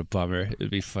a bummer.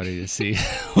 It'd be funny to see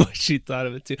what she thought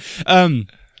of it too.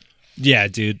 Yeah,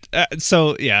 dude.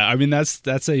 So yeah, I mean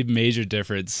that's a major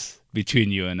difference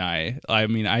between you and I. I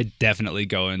mean, I definitely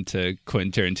go into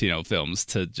Quentin Tarantino films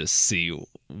to just see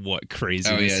what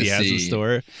craziness he has in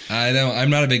store. I know. I'm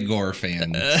not a big gore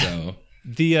fan, so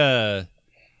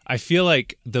I feel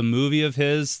like the movie of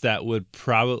his that would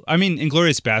probably, I mean,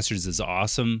 Inglourious Basterds is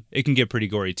awesome. It can get pretty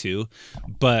gory too,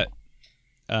 but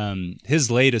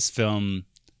his latest film,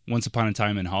 Once Upon a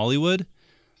Time in Hollywood,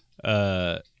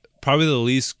 probably the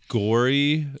least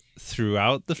gory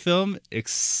throughout the film,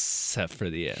 except for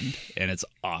the end, and it's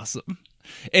awesome.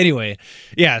 Anyway,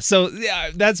 yeah, so yeah,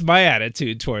 that's my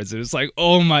attitude towards it. It's like,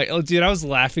 dude, I was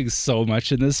laughing so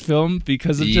much in this film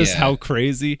because of just how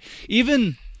crazy.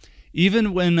 Even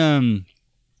when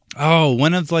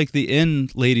one of like the inn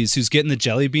ladies who's getting the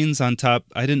jelly beans on top,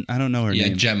 I don't know her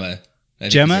name. Gemma.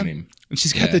 Gemma? And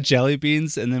she's got the jelly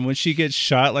beans, and then when she gets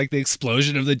shot, like the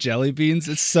explosion of the jelly beans,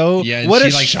 it's so what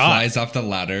a shot. Flies off the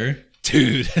ladder,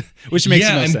 dude. Which makes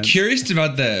no sense. I'm curious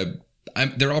about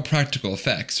they're all practical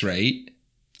effects, right?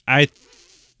 I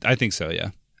think so,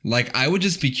 yeah. Like I would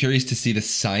just be curious to see the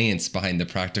science behind the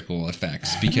practical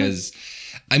effects because,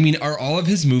 I mean, are all of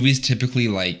his movies typically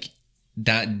like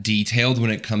that detailed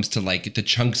when it comes to like the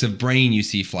chunks of brain you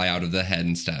see fly out of the head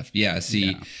and stuff? Yeah,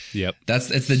 see, yep,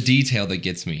 it's the detail that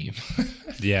gets me.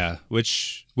 Yeah,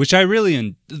 which I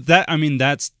really I mean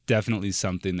that's definitely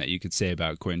something that you could say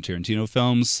about Quentin Tarantino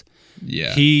films.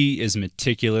 Yeah, he is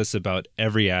meticulous about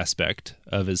every aspect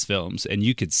of his films, and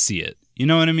you could see it. You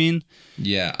know what I mean?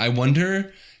 Yeah, I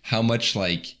wonder how much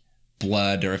like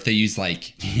blood, or if they use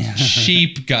like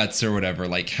sheep guts or whatever,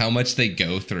 like how much they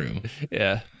go through.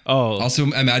 Yeah. Oh. Also,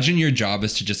 imagine your job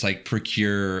is to just like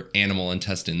procure animal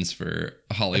intestines for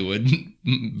Hollywood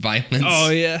violence. Oh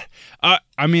yeah.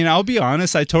 I mean, I'll be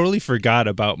honest. I totally forgot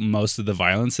about most of the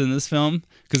violence in this film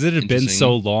because it had been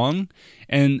so long,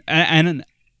 and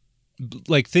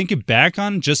like thinking back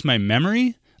on just my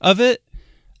memory of it,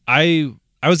 I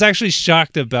was actually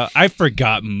shocked about. I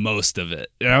forgot most of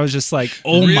it, and I was just like,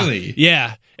 "Oh really? My,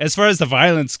 yeah." As far as the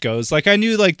violence goes, like I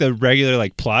knew like the regular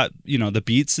like plot, the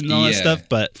beats and all that stuff,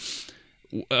 but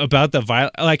about the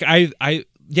violence, like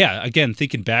again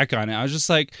thinking back on it, I was just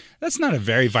like, that's not a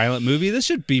very violent movie. This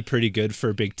should be pretty good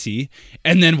for Big T.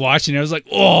 And then watching it, I was like,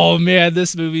 oh man,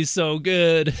 this movie's so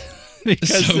good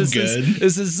because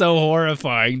this is so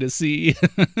horrifying to see.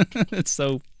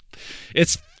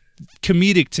 It's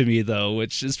comedic to me though,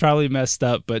 which is probably messed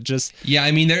up, but just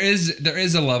I mean there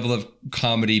is a level of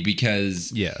comedy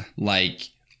because like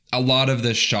a lot of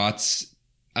the shots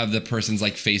of the person's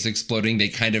like face exploding, they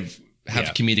kind of have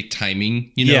comedic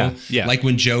timing, like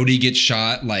when Jody gets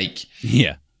shot, like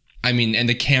I mean, and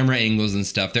the camera angles and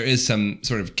stuff, there is some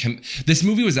sort of this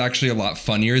movie was actually a lot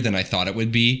funnier than I thought it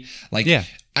would be. Like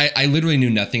I literally knew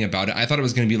nothing about it. I thought it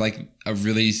was going to be like a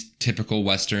really typical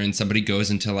Western. Somebody goes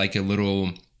into like a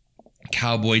little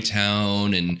cowboy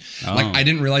town and like I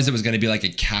didn't realize it was going to be like a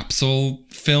capsule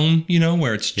film,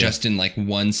 where it's just in like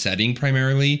one setting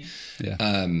primarily.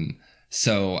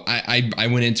 So I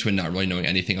went into it not really knowing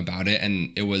anything about it,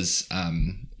 and it was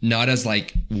not as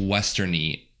like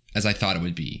Westerny as I thought it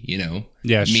would be,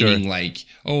 meaning like,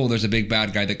 oh, there's a big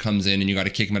bad guy that comes in and you got to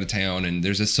kick him out of town, and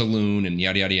there's a saloon and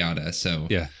yada yada yada. So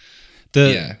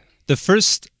the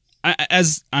first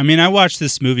I watched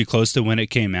this movie close to when it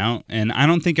came out, and I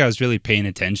don't think I was really paying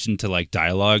attention to like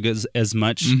dialogue as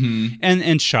much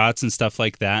and shots and stuff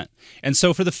like that. And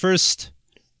so for the first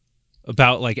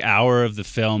about like hour of the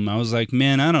film, I was like,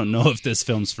 man, I don't know if this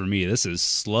film's for me. This is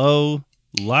slow,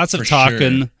 lots of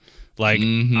talking. Sure. Like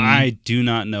I do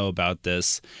not know about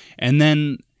this. And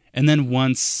then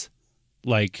once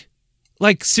like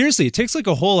seriously, it takes like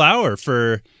a whole hour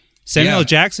for Samuel L.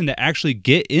 Jackson to actually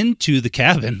get into the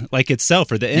cabin, like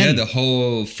itself, or the inn. Yeah, the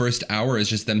whole first hour is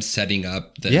just them setting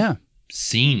up the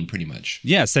scene, pretty much.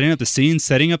 Yeah, setting up the scene,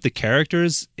 setting up the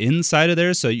characters inside of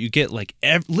there, so you get like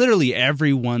literally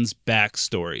everyone's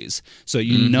backstories, so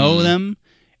you know them,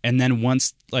 and then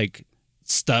once like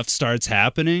stuff starts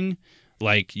happening,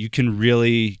 like you can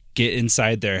really get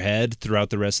inside their head throughout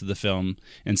the rest of the film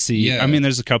and see. Yeah. I mean,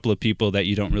 there's a couple of people that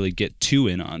you don't really get too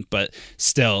in on, but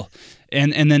still.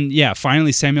 And then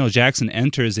finally Samuel Jackson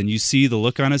enters, and you see the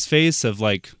look on his face of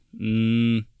like,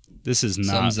 this is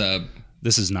not. Thumbs up.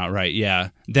 This is not right. Yeah.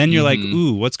 Then you're like,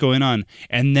 ooh, what's going on?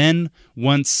 And then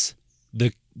once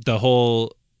the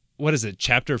whole what is it,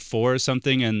 chapter 4 or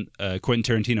something, and Quentin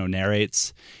Tarantino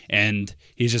narrates, and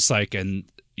he's just like, and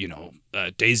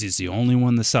Daisy's the only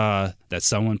one that saw that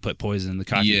someone put poison in the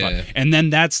coffee pot. And then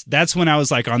that's when I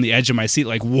was like on the edge of my seat,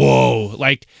 like, whoa,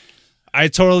 like I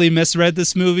totally misread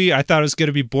this movie. I thought I was going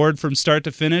to be bored from start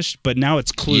to finish, but now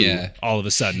it's Clue all of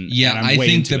a sudden. Yeah, I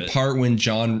think the part when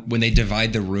they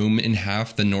divide the room in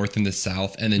half, the north and the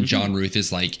south, and then John Ruth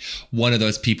is like, one of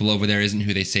those people over there isn't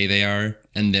who they say they are,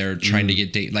 and they're trying to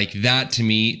get date. Like that, to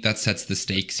me, that sets the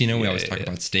stakes. We always talk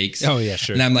about stakes. Oh, yeah,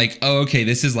 sure. And I'm like, oh, okay,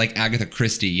 this is like Agatha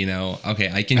Christie, Okay,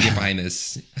 I can get behind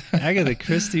this. Agatha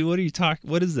Christie? What are you talking?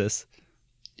 What is this?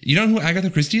 You don't know who Agatha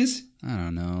Christie is? I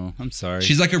don't know. I'm sorry.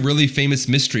 She's like a really famous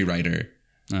mystery writer.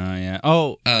 Oh, yeah.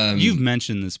 Oh, you've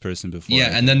mentioned this person before.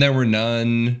 Yeah, and then there were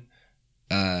none.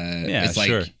 It's like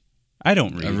sure. I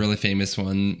don't read. A really famous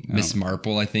one, Miss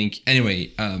Marple, I think.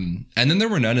 Anyway, and then There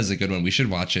Were None is a good one. We should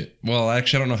watch it. Well,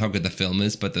 actually, I don't know how good the film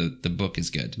is, but the book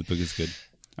is good. The book is good.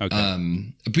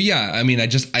 Okay. But yeah, I mean,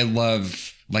 I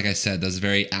love, like I said, those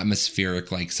very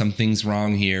atmospheric, like something's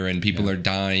wrong here and people are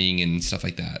dying and stuff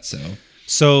like that.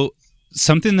 So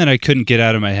something that I couldn't get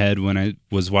out of my head when I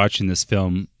was watching this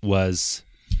film was,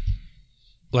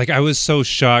 like, I was so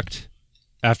shocked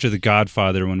after The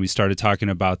Godfather when we started talking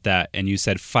about that, and you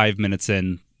said 5 minutes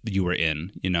in, you were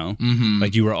in,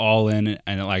 like you were all in,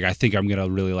 and like, I think I'm going to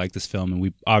really like this film, and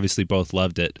we obviously both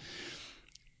loved it.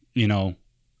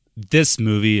 This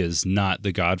movie is not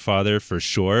The Godfather for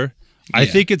sure.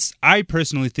 Yeah. I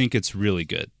personally think it's really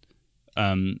good.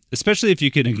 Especially if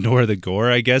you can ignore the gore,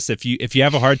 I guess. If you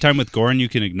have a hard time with gore and you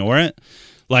can ignore it,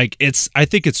 like I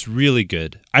think it's really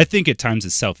good. I think at times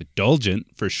it's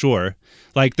self-indulgent for sure.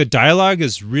 Like the dialogue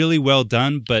is really well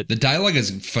done, but the dialogue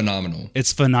is phenomenal.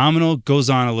 It's phenomenal. Goes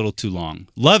on a little too long.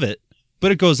 Love it,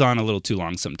 but it goes on a little too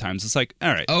long sometimes. It's like,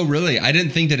 all right. Oh, really? I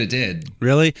didn't think that it did.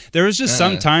 Really? There was just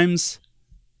sometimes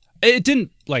it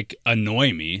didn't like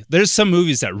annoy me. There's some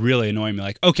movies that really annoy me.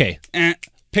 Like, okay,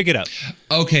 pick it up.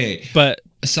 Okay. But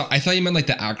so I thought you meant like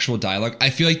the actual dialogue. I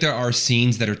feel like there are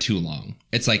scenes that are too long.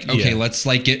 It's like, okay, let's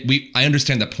like I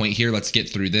understand the point here. Let's get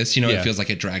through this. It feels like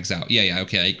it drags out. Yeah.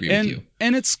 Okay. I agree with you.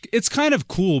 And it's kind of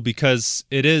cool because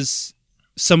it is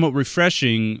somewhat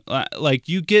refreshing. Like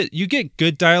you get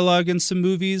good dialogue in some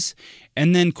movies,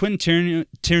 and then Quentin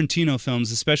Tarantino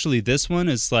films, especially this one,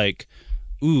 is like,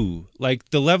 ooh,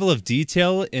 like the level of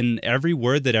detail in every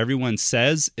word that everyone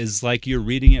says is like you're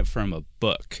reading it from a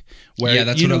book. Where,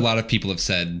 that's what a lot of people have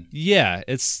said. Yeah,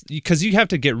 it's because you have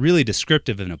to get really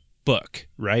descriptive in a book,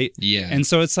 right? Yeah. And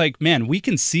so it's like, man, we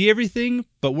can see everything,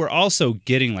 but we're also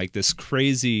getting like this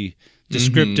crazy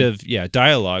descriptive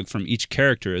dialogue from each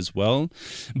character as well.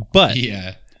 But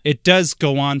it does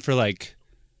go on for like,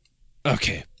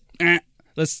 okay,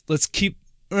 let's keep,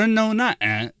 or no, not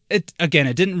it again,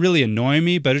 it didn't really annoy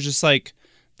me, but it's just like,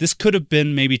 this could have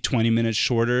been maybe 20 minutes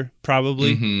shorter,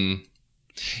 probably.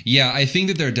 Yeah, I think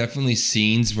that there are definitely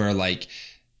scenes where like,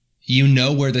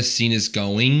 where the scene is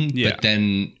going, but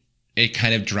then it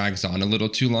kind of drags on a little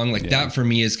too long. Like that for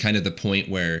me is kind of the point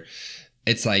where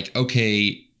it's like,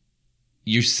 okay,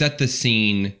 you set the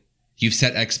scene, you've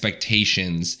set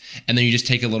expectations, and then you just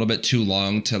take a little bit too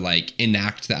long to like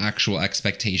enact the actual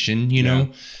expectation, know?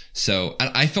 So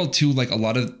I felt too like a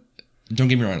lot of, don't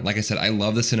get me wrong, like I said, I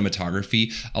love the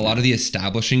cinematography. A lot of the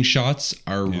establishing shots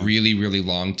are really, really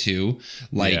long too.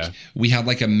 Like we had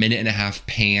like a 1.5-minute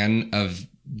pan of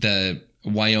the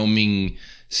Wyoming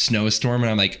snowstorm, and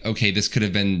I'm like, okay, this could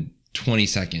have been 20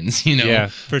 seconds, Yeah,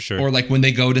 for sure. Or like when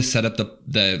they go to set up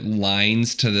the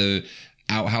lines to the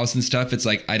outhouse and stuff, it's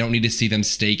like, I don't need to see them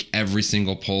stake every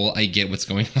single pole. I get what's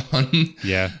going on.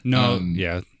 Yeah. No,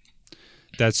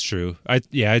 that's true. I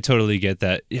totally get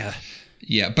that. Yeah.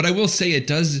 Yeah, but I will say it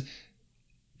does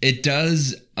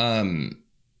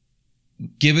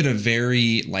give it a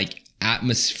very like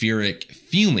atmospheric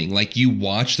feeling. Like you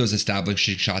watch those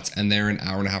establishing shots and they're an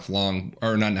hour and a half long,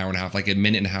 or not an hour and a half, like 1.5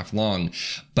 minutes long.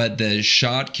 But the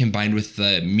shot combined with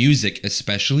the music,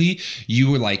 especially, you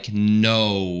were like in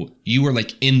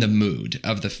the mood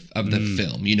of the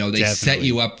film. They definitely set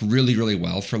you up really, really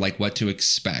well for like what to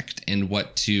expect and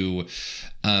what to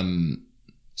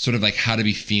sort of like how to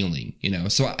be feeling,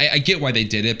 So I get why they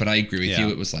did it, but I agree with you.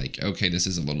 It was like, okay, this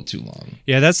is a little too long.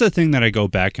 Yeah, that's the thing that I go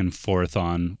back and forth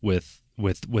on with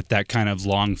that kind of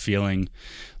long feeling.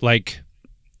 Like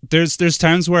there's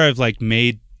times where I've like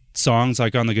made songs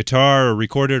like on the guitar or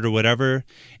recorded or whatever,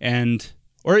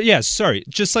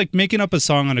 just like making up a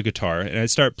song on a guitar, and I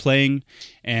start playing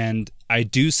and I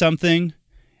do something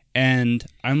and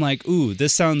I'm like, ooh,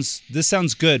 this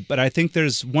sounds good, but I think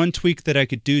there's one tweak that I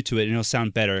could do to it and it'll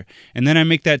sound better. And then I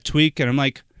make that tweak and I'm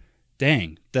like,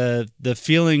 dang, the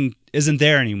feeling isn't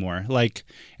there anymore. Like,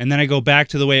 and then I go back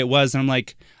to the way it was, and I'm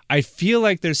like, I feel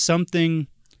like there's something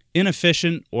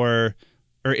inefficient or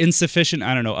insufficient,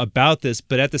 I don't know, about this,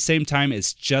 but at the same time,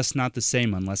 it's just not the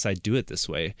same unless I do it this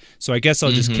way. So I guess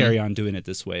I'll just carry on doing it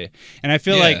this way. And I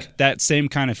feel like that same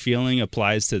kind of feeling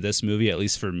applies to this movie, at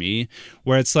least for me,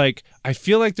 where it's like, I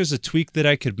feel like there's a tweak that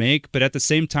I could make, but at the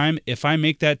same time, if I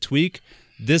make that tweak,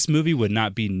 this movie would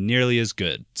not be nearly as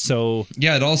good. So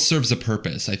yeah, it all serves a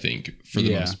purpose, I think, for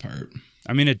the most part.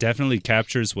 I mean, it definitely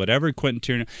captures whatever Quentin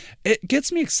Tarantino. It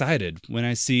gets me excited when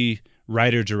I see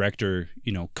writer-director,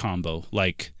 combo.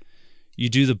 Like, you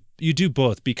do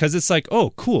both, because it's like,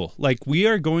 oh, cool. Like, we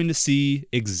are going to see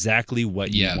exactly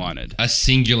what you wanted. A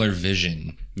singular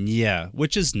vision. Yeah,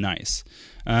 which is nice.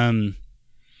 On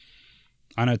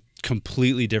a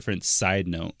completely different side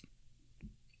note,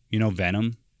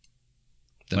 Venom?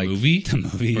 The movie? The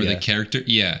movie, or the character?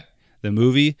 Yeah. The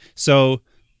movie. So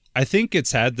I think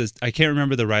it's had this, I can't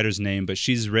remember the writer's name, but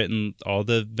she's written all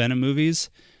the Venom movies.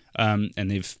 And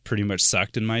they've pretty much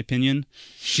sucked, in my opinion.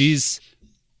 She's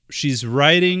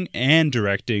writing and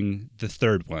directing the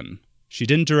third one. She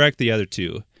didn't direct the other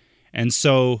two. And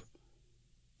so,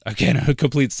 again, a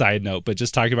complete side note, but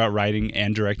just talking about writing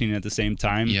and directing at the same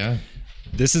time. Yeah.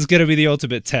 This is going to be the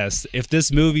ultimate test. If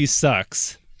this movie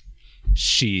sucks,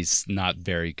 she's not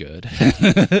very good.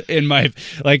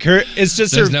 It's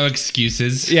just there's no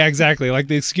excuses. Yeah, exactly. Like,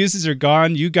 the excuses are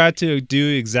gone. You got to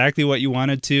do exactly what you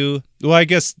wanted to. Well, I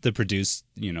guess the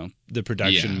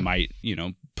production might,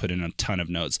 put in a ton of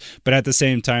notes, but at the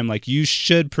same time, like, you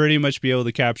should pretty much be able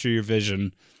to capture your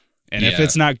vision. And if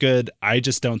it's not good, I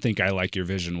just don't think I like your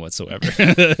vision whatsoever.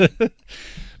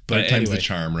 But time's the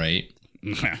charm, right?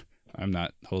 I'm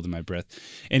not holding my breath.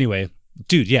 Anyway,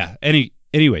 dude, yeah.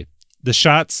 Anyway, the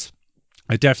shots,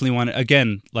 I definitely want to,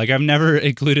 again, like, I've never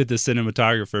included the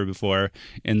cinematographer before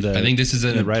in the. I think this is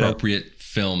an appropriate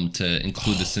film to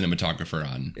include the cinematographer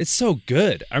on. It's so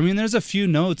good. I mean, there's a few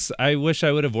notes. I wish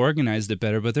I would have organized it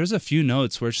better, but there's a few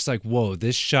notes where it's just like, whoa,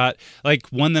 this shot. Like,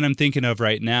 one that I'm thinking of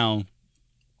right now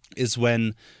is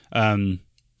when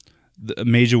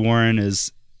Major Warren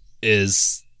is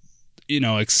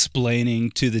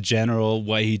explaining to the general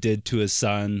what he did to his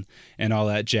son and all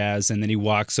that jazz, and then he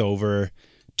walks over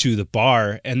to the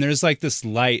bar, and there's like this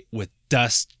light with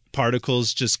dust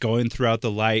particles just going throughout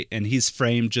the light, and he's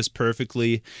framed just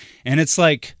perfectly, and it's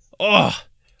like, oh,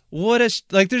 what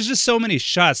like, there's just so many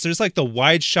shots. There's like the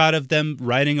wide shot of them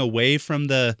riding away from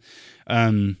the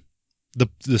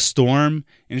storm,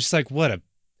 and it's just like, what a,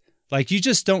 like, you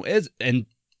just don't, and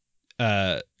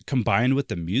combined with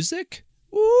the music.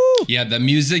 Ooh. Yeah, the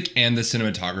music and the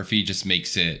cinematography just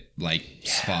makes it like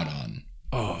spot on.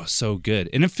 Oh, so good.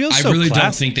 And it feels I so really classic.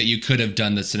 don't think that you could have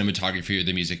done the cinematography or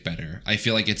the music better. I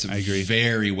feel like it's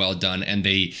very well done, and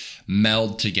they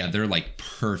meld together like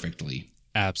perfectly.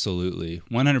 Absolutely.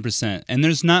 100%. And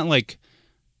there's not like,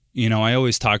 I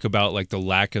always talk about like the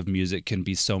lack of music can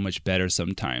be so much better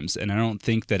sometimes. And I don't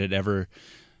think that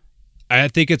I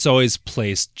think it's always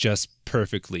placed just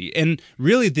perfectly. And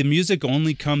really, the music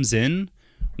only comes in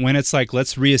when it's like,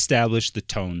 let's reestablish the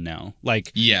tone now.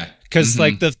 Like, yeah. Because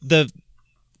like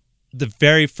the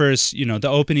very first, the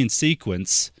opening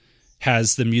sequence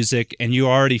has the music, and you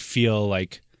already feel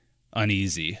like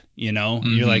uneasy, You're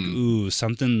like, ooh,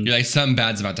 something. You're like, something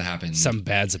bad's about to happen. Something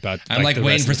bad's about. I'm like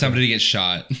waiting for somebody to get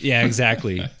shot. Yeah,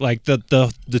 exactly. Like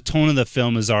the tone of the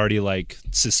film is already like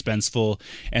suspenseful,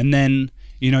 and then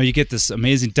you get this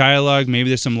amazing dialogue. Maybe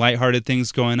there's some lighthearted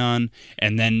things going on,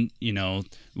 and then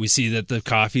we see that the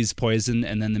coffee's poisoned,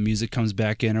 and then the music comes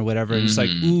back in or whatever. And it's like,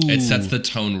 ooh, it sets the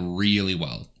tone really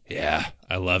well. Yeah,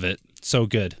 I love it. So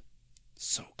good.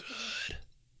 So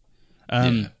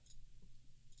good.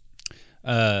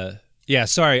 Yeah,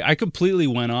 sorry. I completely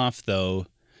went off, though.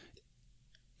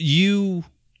 It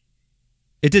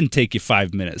didn't take you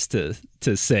 5 minutes to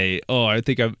say, oh, I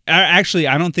think actually,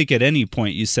 I don't think at any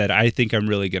point you said, I think I'm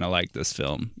really going to like this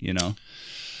film,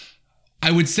 I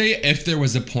would say if there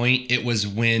was a point, it was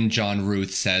when John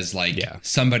Ruth says, like,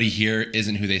 somebody here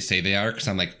isn't who they say they are. Because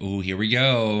I'm like, ooh, here we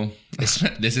go.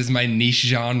 This is my niche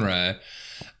genre.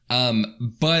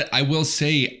 But I will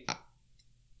say,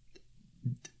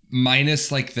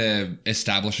 minus like the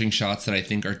establishing shots that I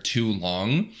think are too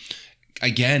long,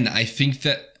 again, I think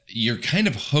that you're kind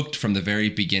of hooked from the very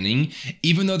beginning,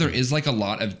 even though there is like a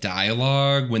lot of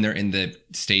dialogue when they're in the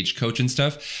stagecoach and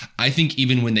stuff. I think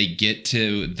even when they get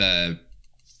to the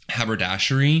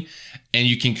haberdashery, and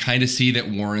you can kind of see that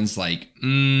Warren's like,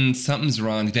 something's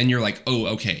wrong. Then you're like, oh,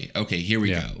 okay, here we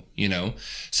go. You know?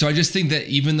 So I just think that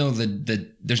even though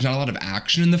there's not a lot of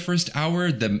action in the first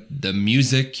hour, the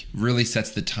music really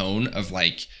sets the tone of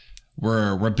like,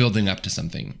 we're building up to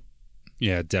something.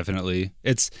 Yeah, definitely.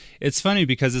 It's funny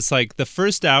because it's like the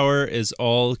first hour is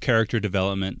all character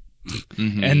development.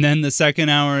 Mm-hmm. And then the second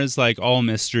hour is like all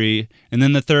mystery. And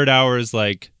then the third hour is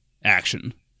like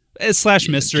action. It's /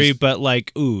 mystery, but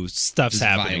like, ooh, stuff's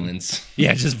happening. Violence.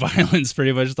 Yeah, just violence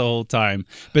pretty much the whole time.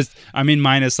 But I mean,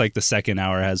 minus like the second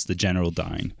hour has the general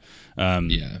dying.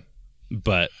 Yeah.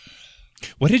 But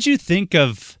what did you think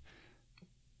of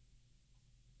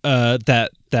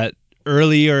that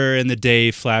earlier in the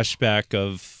day flashback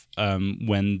of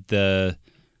when the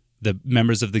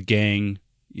members of the gang,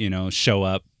 you know, show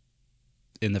up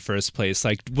in the first place?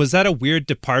 Like, was that a weird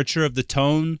departure of the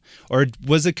tone, or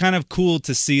was it kind of cool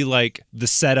to see like the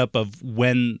setup of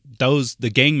when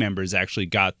the gang members actually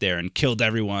got there and killed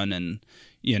everyone and,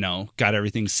 you know, got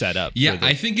everything set up? Yeah,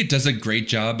 I think it does a great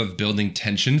job of building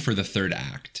tension for the third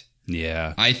act.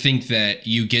 Yeah. I think that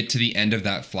you get to the end of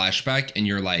that flashback and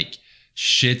you're like,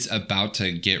 shit's about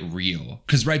to get real.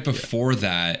 Because right before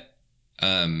that,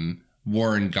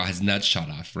 Warren got his nuts shot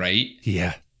off, right?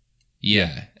 Yeah.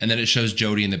 Yeah. And then it shows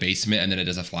Jody in the basement and then it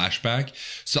does a flashback.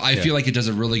 So I feel like it does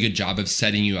a really good job of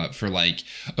setting you up for like,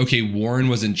 okay, Warren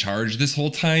was in charge this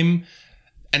whole time.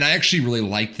 And I actually really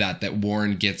like that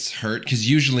Warren gets hurt, because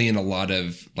usually in a lot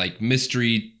of like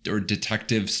mystery or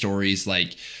detective stories,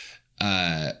 like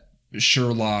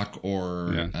Sherlock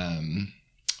or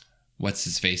what's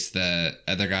his face, the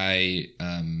other guy,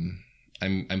 I'm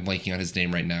blanking on his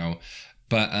name right now,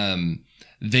 but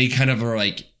they kind of are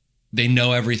like, they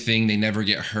know everything. They never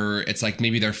get hurt. It's like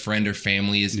maybe their friend or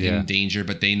family is in danger,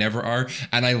 but they never are.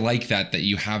 And I like that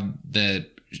you have the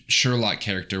Sherlock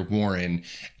character, Warren,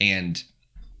 and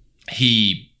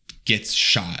he gets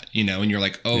shot, you know, and you're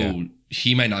like, oh,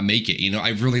 he might not make it. You know,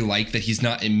 I really like that he's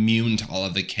not immune to all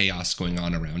of the chaos going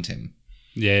on around him.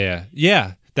 Yeah.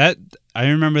 That, I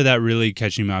remember that really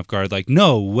catching me off guard. Like,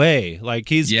 no way. Like,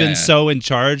 he's been so in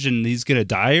charge and he's going to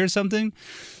die or something.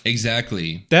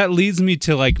 Exactly. That leads me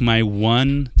to like my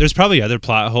one, there's probably other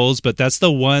plot holes, but that's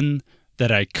the one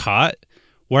that I caught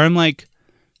where I'm like,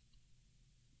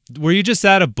 were you just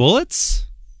out of bullets,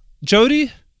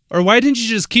 Jody? Or why didn't you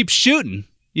just keep shooting?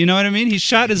 You know what I mean? He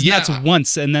shot his nuts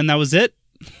once and then that was it.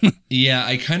 Yeah,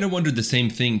 I kind of wondered the same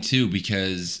thing too,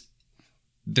 because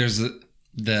there's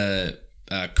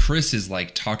Chris is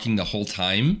like talking the whole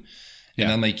time,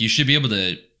 and I'm like, you should be able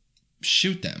to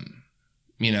shoot them,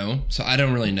 you know? So I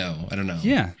don't really know. I don't know.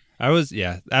 Yeah. That's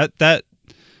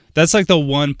like the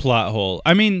one plot hole.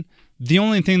 I mean, the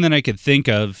only thing that I could think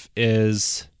of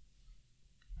is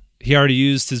he already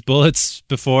used his bullets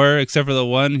before, except for the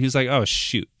one. He's like, oh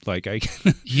shoot. Like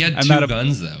he had two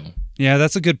guns though. Yeah,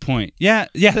 that's a good point. Yeah.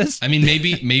 I mean,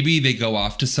 maybe they go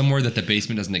off to somewhere that the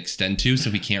basement doesn't extend to, so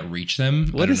he can't reach them.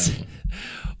 What is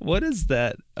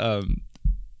that? Oh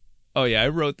yeah, I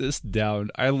wrote this down.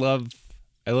 I love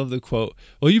the quote.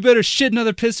 Well, you better shit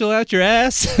another pistol out your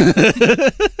ass.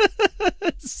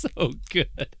 It's so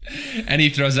good. And he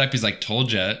throws up. He's like,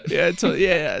 "Told ya."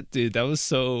 Yeah, dude, that was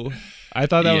so. I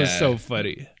thought that was so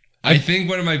funny. I think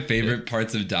one of my favorite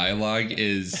parts of dialogue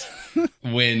is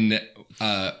when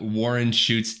Warren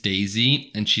shoots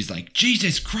Daisy and she's like,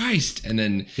 Jesus Christ. And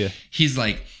then he's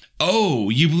like, oh,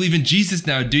 you believe in Jesus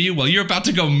now, do you? Well, you're about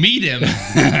to go meet him.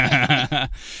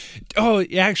 Oh,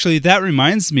 actually, that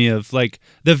reminds me of like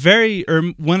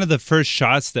one of the first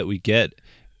shots that we get,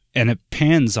 and it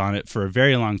pans on it for a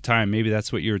very long time. Maybe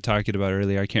that's what you were talking about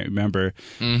earlier. I can't remember.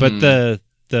 Mm-hmm.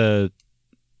 But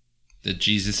the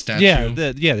Jesus statue? Yeah,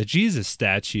 the Jesus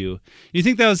statue. You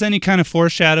think that was any kind of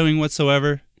foreshadowing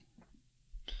whatsoever?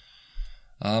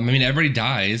 I mean, everybody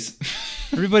dies.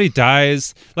 Everybody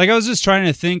dies. Like, I was just trying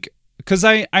to think, because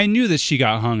I knew that she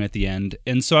got hung at the end,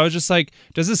 and so I was just like,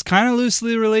 does this kind of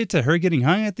loosely relate to her getting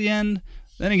hung at the end?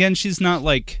 Then again, she's not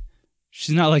like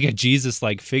a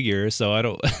Jesus-like figure, so I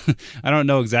don't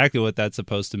know exactly what that's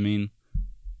supposed to mean.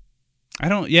 I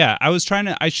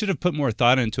should have put more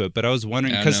thought into it, but I was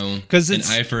wondering, because it's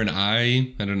an eye for an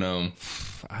eye. I don't know.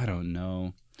 I don't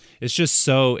know. It's just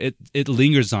so it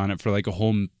lingers on it for like a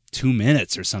whole 2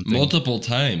 minutes or something. Multiple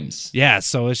times. Yeah,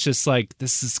 so it's just like,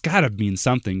 this has got to mean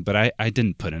something, but I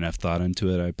didn't put enough thought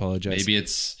into it. I apologize. Maybe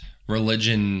it's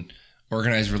religion.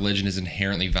 Organized religion is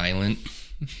inherently violent.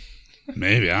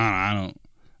 Maybe. I don't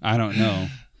know.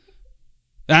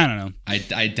 I don't know.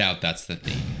 I doubt that's the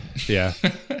theme. Yeah.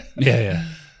 Yeah.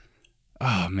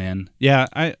 Oh man.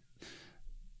 Yeah,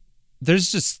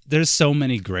 there's so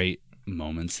many great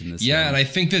moments in this. Yeah, film. and I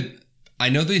think that I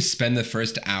know they spend the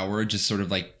first hour just sort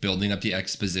of like building up the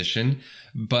exposition,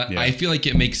 but I feel like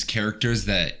it makes characters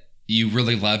that you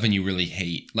really love and you really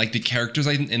hate. Like the characters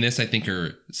in this, I think,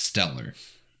 are stellar.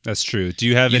 That's true. Do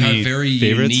you have any very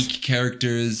favorites? Unique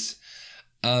characters?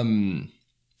 I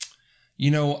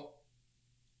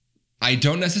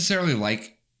don't necessarily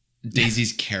like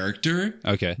Daisy's character.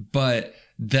 Okay. But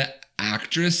the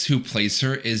actress who plays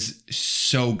her is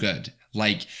so good.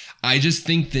 Like, I just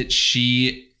think that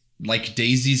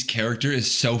Daisy's character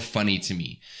is so funny to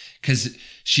me. Because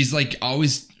she's like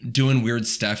always doing weird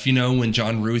stuff, when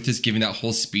John Ruth is giving that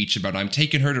whole speech about I'm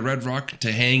taking her to Red Rock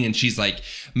to hang, and she's like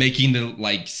making the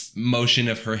like motion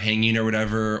of her hanging or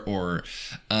whatever, or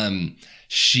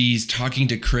she's talking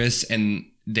to Chris and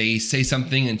they say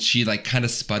something and she like kind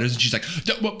of sputters and she's like,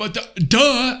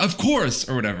 duh, of course,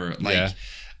 or whatever. Like,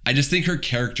 I just think her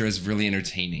character is really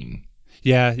entertaining.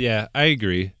 Yeah, I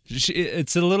agree.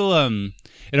 It's a little,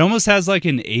 it almost has like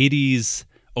an 80s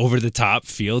over the top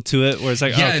feel to it, where it's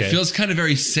like, okay. It feels kind of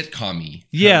very sitcom-y.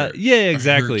 Yeah,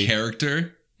 exactly. Her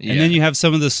character. Yeah. And then you have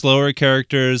some of the slower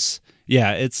characters.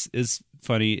 Yeah, it's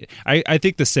funny. I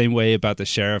think the same way about the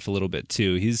sheriff a little bit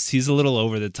too. He's a little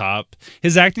over the top.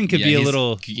 His acting could be a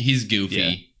little. He's goofy.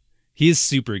 Yeah. He's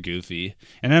super goofy,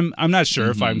 and I'm not sure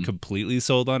if I'm completely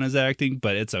sold on his acting,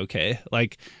 but it's okay.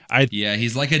 Like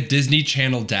he's like a Disney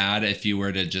Channel dad if you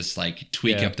were to just like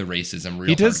tweak up the racism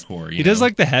real hardcore. He does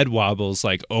like the head wobbles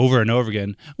like over and over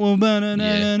again.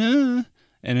 And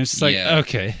it's just like,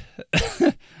 okay.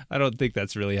 I don't think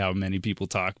that's really how many people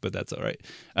talk, but that's all right.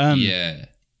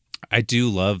 I do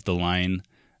love the line.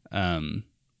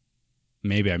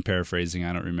 Maybe I'm paraphrasing.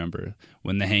 I don't remember.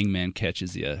 When the hangman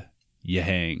catches you, you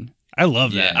hang. I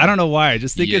love that. I don't know why. I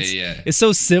just think it's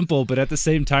so simple, but at the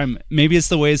same time, maybe it's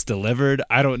the way it's delivered.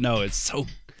 I don't know. It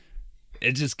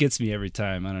just gets me every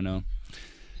time. I don't know.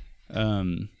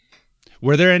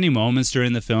 Were there any moments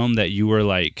during the film that you were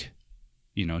like,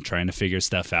 trying to figure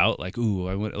stuff out? Like, ooh,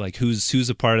 I want like who's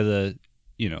a part of the,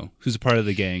 who's a part of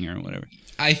the gang or whatever.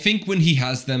 I think when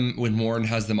Warren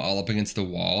has them all up against the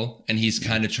wall and he's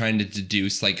kind of trying to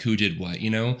deduce like who did what,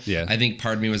 Yeah. I think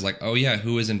part of me was like, oh yeah,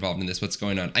 who is involved in this? What's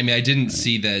going on? I mean, I didn't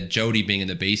see the Jody being in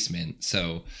the basement,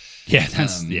 so yeah,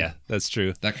 that's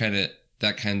true. That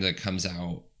kind of comes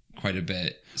out quite a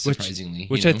bit, surprisingly.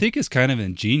 Which I think is kind of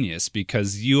ingenious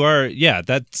because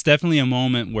that's definitely a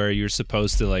moment where you're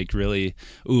supposed to like really,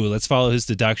 let's follow his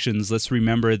deductions. Let's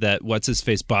remember that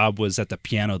what's-his-face Bob was at the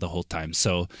piano the whole time.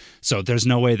 So there's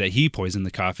no way that he poisoned the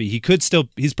coffee.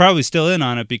 He's probably still in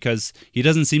on it because he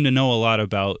doesn't seem to know a lot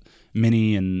about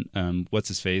Minnie and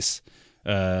what's-his-face,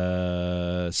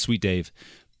 Sweet Dave.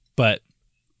 But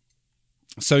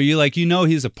so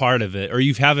he's a part of it, or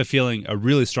you have a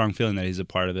really strong feeling that he's a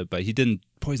part of it, but he didn't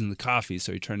poison the coffee,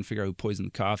 so you're trying to figure out who poisoned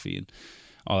the coffee and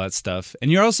all that stuff.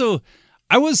 And I was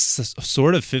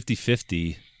sort of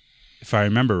 50-50, if I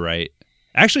remember right.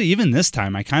 Actually, even this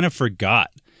time, I kind of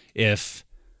forgot if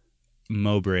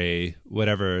Mowbray,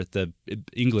 whatever, the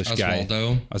English guy.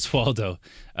 Oswaldo.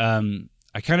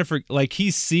 I kind of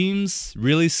he seems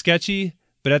really sketchy,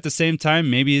 but at the same time,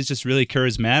 maybe he's just really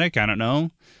charismatic. I don't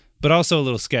know. But also a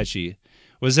little sketchy.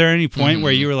 Was there any point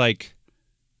where you were like,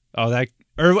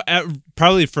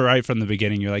 probably right from the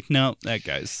beginning, you're like, no, that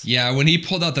guy's. Yeah, when he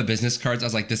pulled out the business cards, I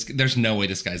was like, there's no way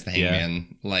this guy's the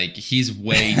hangman. Yeah. Like, he's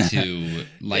way too,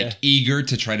 eager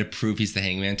to try to prove he's the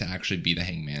hangman to actually be the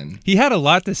hangman. He had a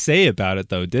lot to say about it,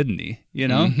 though, didn't he?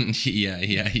 Yeah,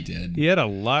 he did. He had a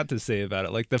lot to say about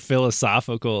it, like the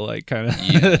philosophical, like, kind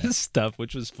of stuff,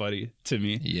 which was funny to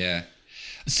me. Yeah.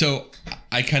 So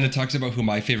I kind of talked about who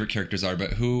my favorite characters are,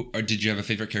 but did you have a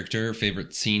favorite character or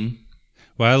favorite scene?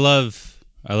 Well, I love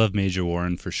Major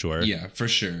Warren for sure. Yeah, for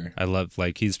sure. I love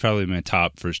he's probably my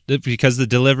top because the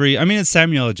delivery. I mean, it's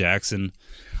Samuel L. Jackson.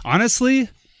 Honestly,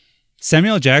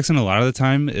 Samuel L. Jackson a lot of the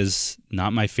time is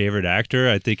not my favorite actor.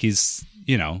 I think he's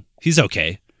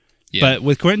okay. Yeah. But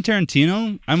with Quentin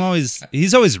Tarantino,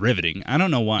 he's always riveting. I don't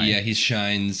know why. Yeah, he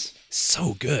shines.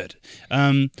 So good.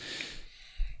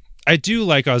 I do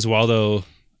like Oswaldo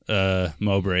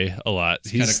Mowbray a lot.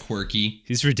 He's kind of quirky.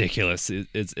 He's ridiculous.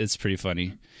 It's pretty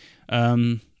funny.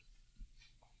 Kind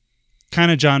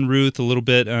of John Ruth a little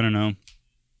bit. I don't know,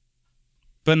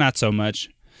 but not so much.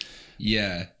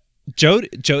 Yeah.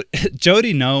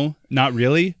 Jody, no, not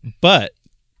really. But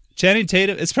Channing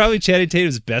Tatum. It's probably Channing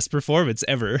Tatum's best performance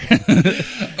ever.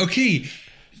 Okay,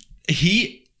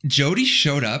 Jody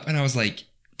showed up, and I was like,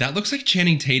 that looks like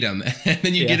Channing Tatum. And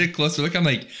then you get a closer look. I'm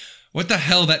like, what the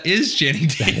hell? That is Channing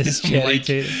Tatum. That is Channing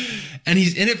Tatum. And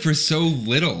he's in it for so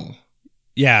little.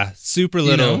 Yeah, super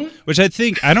little. Which I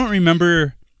don't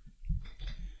remember.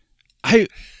 I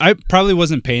probably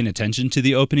wasn't paying attention to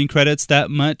the opening credits that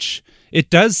much. It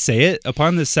does say it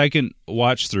upon the second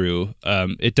watch through.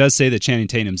 It does say that Channing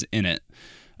Tatum's in it.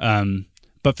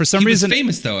 But for some reason, he was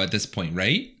famous though at this point,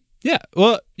 right? Yeah.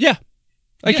 Well, yeah.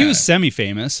 Like he was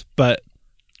semi-famous, but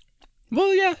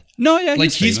well, yeah. No, yeah.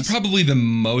 Like he's probably the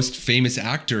most famous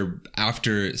actor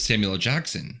after Samuel L.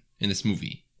 Jackson in this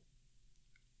movie.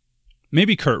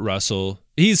 Maybe Kurt Russell.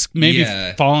 He's maybe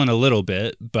fallen a little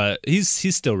bit, but he's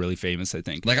still really famous, I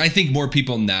think. Like I think more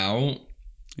people now,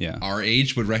 our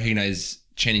age, would recognize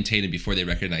Channing Tatum before they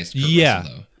recognized Kurt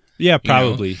Russell, though. Yeah,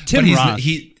 probably. You know? Tim Roth.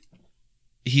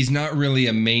 He's not really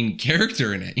a main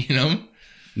character in it, you know?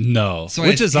 No, so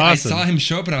which is awesome. I saw him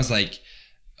show up and I was like,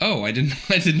 oh, I did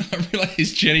not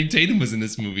realize Channing Tatum was in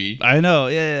this movie. I know,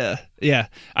 yeah.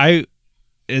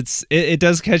 It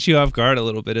does catch you off guard a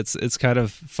little bit. It's kind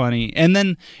of funny, and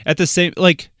then at the same,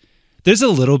 like, there's a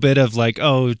little bit of like,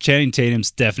 oh, Channing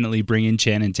Tatum's definitely bringing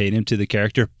Channing Tatum to the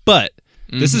character, but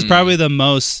this is probably the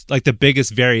most, like, the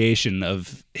biggest variation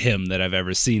of him that I've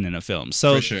ever seen in a film.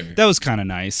 So for sure. That was kind of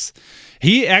nice.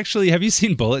 He actually, have you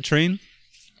seen Bullet Train?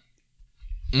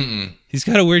 Mm-mm. He's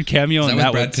got a weird cameo in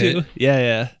that one too.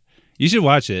 Yeah. You should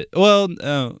watch it. Well,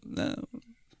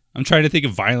 I'm trying to think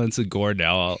of violence and gore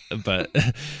now, but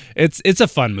it's a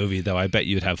fun movie though. I bet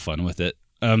you'd have fun with it.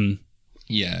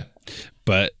 Yeah.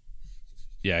 But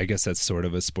yeah, I guess that's sort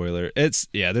of a spoiler.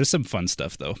 There's some fun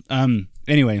stuff though.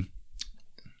 Anyway.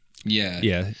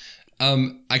 Yeah.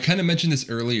 I kind of mentioned this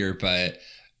earlier, but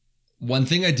one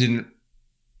thing I didn't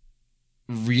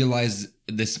realize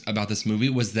about this movie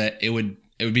was that it would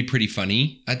be pretty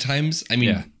funny at times. I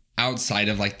mean, outside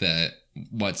of like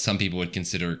what some people would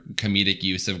consider comedic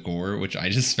use of gore, which I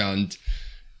just found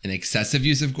an excessive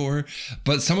use of gore,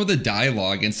 but some of the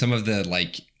dialogue and some of the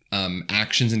like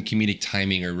actions and comedic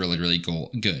timing are really, really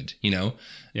good, you know?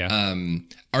 Yeah.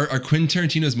 Are Quentin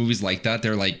Tarantino's movies like that?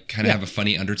 They're like kind of have a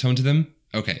funny undertone to them?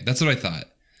 Okay, that's what I thought.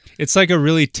 It's like a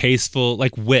really tasteful,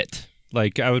 like, wit.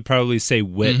 Like, I would probably say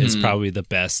wit is probably the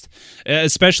best,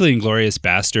 especially in Glorious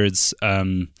Bastards.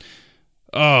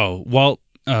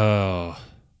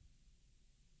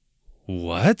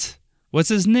 What? What's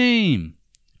his name?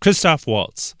 Christoph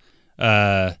Waltz.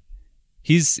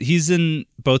 He's in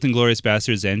both Inglourious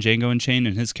Bastards and Django Unchained,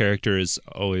 and his character is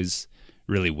always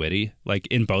really witty. Like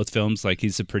in both films, like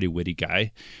he's a pretty witty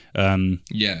guy.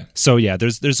 So yeah,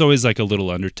 there's always like a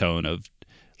little undertone of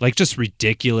like just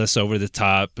ridiculous, over the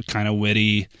top, kind of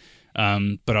witty,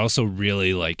 but also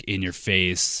really like in your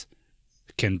face.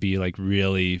 Can be like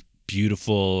really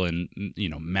beautiful and, you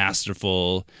know,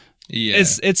 masterful. Yeah,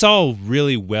 it's all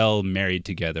really well married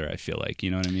together. I feel like,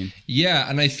 you know what I mean? Yeah,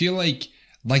 and I feel like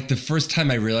the first time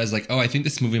I realized like, oh, I think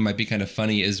this movie might be kind of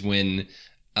funny is when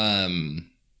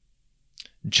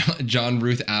John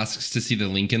Ruth asks to see the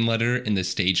Lincoln letter in the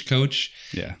stagecoach.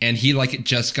 Yeah. And he like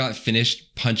just got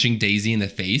finished punching Daisy in the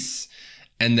face.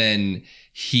 And then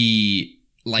he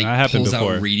like pulls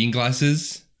out reading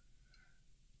glasses.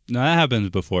 No, that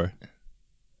happened before.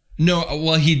 No,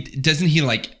 well, he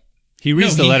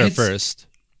reads the letter first.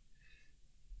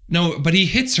 No, but he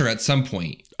hits her at some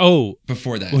point. Oh.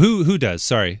 Before that. Well, who does?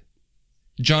 Sorry.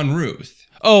 John Ruth.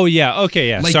 Oh, yeah. Okay,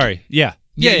 yeah. Like, sorry. Yeah.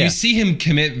 Yeah, you see him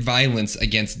commit violence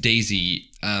against Daisy,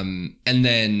 and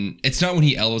then it's not when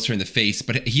he elbows her in the face,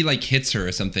 but he like hits her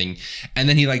or something, and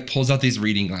then he like pulls out these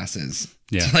reading glasses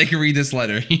to like read this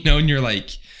letter, you know, and you're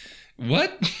like,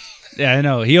 what? Yeah, I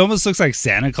know. He almost looks like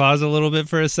Santa Claus a little bit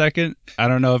for a second. I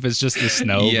don't know if it's just the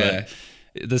snow, but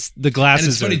the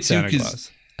glasses are Santa Claus.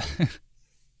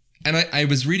 And I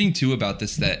was reading too about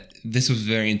this, that this was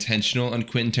very intentional on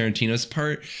Quentin Tarantino's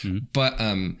part, but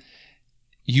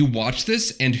you watch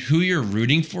this and who you're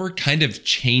rooting for kind of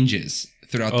changes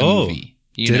throughout the movie.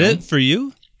 Did it for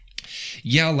you?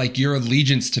 Yeah, like your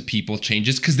allegiance to people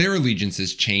changes because their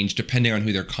allegiances change depending on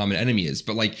who their common enemy is.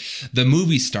 But like the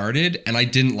movie started and I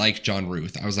didn't like John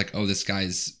Ruth. I was like, oh, this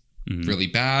guy's really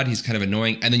bad. He's kind of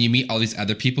annoying. And then you meet all these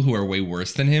other people who are way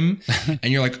worse than him.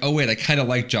 And you're like, oh, wait, I kind of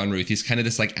like John Ruth. He's kind of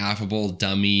this like affable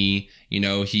dummy. You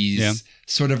know, he's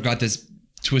sort of got this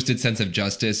twisted sense of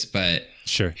justice, but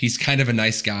he's kind of a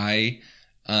nice guy.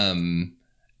 And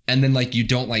then like you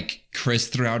don't like Chris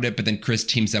throughout it, but then Chris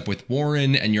teams up with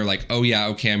Warren and you're like, oh yeah,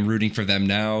 okay, I'm rooting for them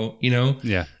now, you know?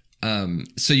 Yeah.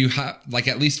 So you have like,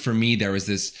 at least for me, there was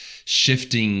this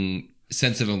shifting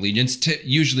sense of allegiance to,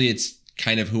 usually it's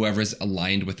kind of whoever's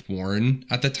aligned with Warren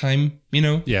at the time, you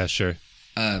know? Yeah, sure.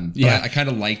 But I kind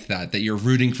of liked that you're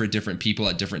rooting for different people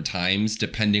at different times,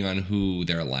 depending on who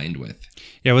they're aligned with.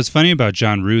 Yeah. What's funny about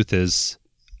John Ruth is,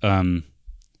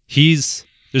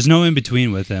 there's no in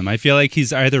between with him. I feel like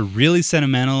he's either really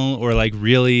sentimental or like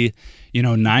really,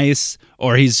 nice,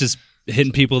 or he's just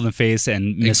hitting people in the face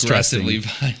and mistrusting.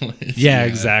 Aggressively violent. Yeah,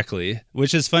 exactly.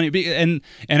 Which is funny, and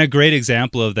a great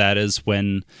example of that is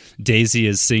when Daisy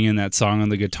is singing that song on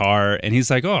the guitar, and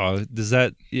he's like, "Oh, does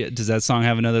that song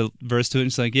have another verse to it?"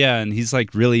 And she's like, "Yeah," and he's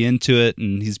like really into it,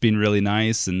 and he's being really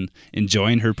nice and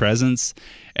enjoying her presence,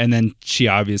 and then she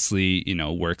obviously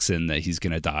works in that he's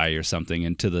gonna die or something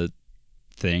into the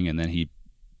thing, and then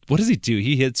what does he do?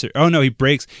 He hits her. Oh no, he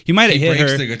breaks. He might have hit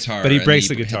her, the guguitar, but he breaks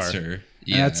the guitar. Her.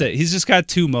 Yeah. And that's it. He's just got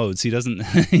two modes. He doesn't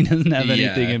have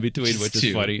anything in between, which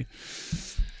is funny.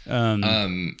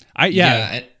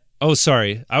 Oh,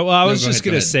 sorry. I was just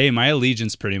gonna say my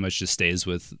allegiance pretty much just stays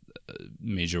with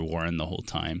Major Warren the whole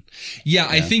time. Yeah,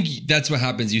 I think that's what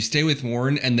happens. You stay with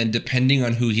Warren, and then depending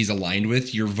on who he's aligned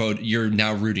with, you're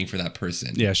now rooting for that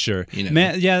person. Yeah, sure.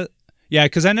 Man, yeah,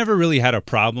 because I never really had a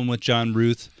problem with John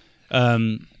Ruth,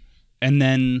 and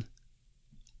then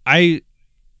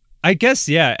I guess,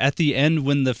 at the end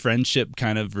when the friendship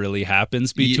kind of really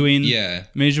happens between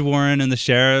Major Warren and the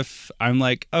sheriff, I'm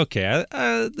like, okay,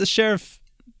 the sheriff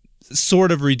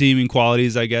sort of redeeming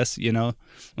qualities, I guess,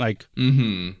 like,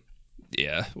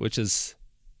 which is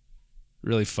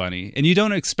really funny. And you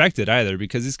don't expect it either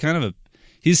because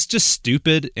he's just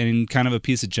stupid and kind of a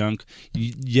piece of junk.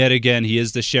 Yet again, he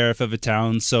is the sheriff of a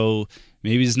town, so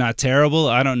maybe he's not terrible.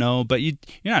 I don't know, but you're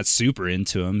not super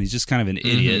into him. He's just kind of an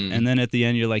idiot. And then at the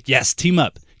end, you're like, yes, team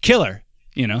up, killer.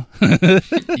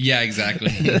 Yeah,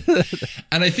 exactly.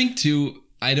 And I think too,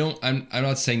 I'm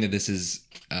not saying that this is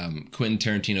Quentin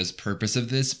Tarantino's purpose of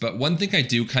this, but one thing I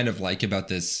do kind of like about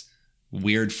this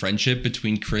weird friendship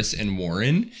between Chris and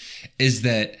Warren is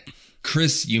that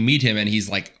Chris, you meet him and he's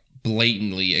like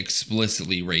blatantly,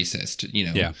 explicitly racist.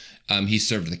 He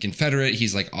served the Confederate.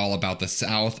 He's like all about the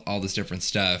South, all this different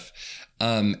stuff.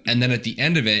 And then at the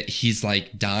end of it, he's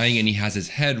like dying and he has his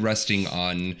head resting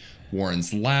on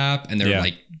Warren's lap, and they're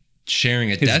like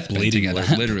sharing a deathbed together,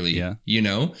 literally. Yeah.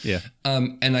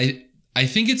 And I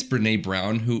think it's Brene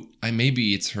Brown who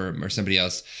maybe it's her or somebody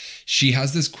else. She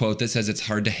has this quote that says it's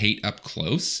hard to hate up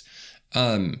close.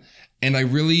 And I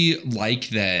really like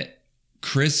that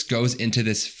Chris goes into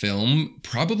this film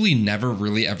probably never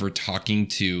really ever talking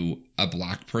to a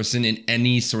black person in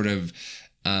any sort of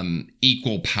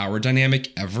equal power dynamic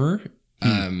ever.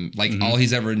 All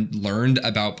he's ever learned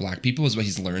about black people is what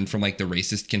he's learned from like the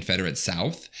racist Confederate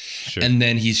South. Sure. And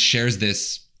then he shares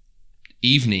this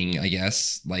evening, I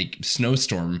guess, like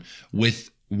snowstorm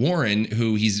with Warren,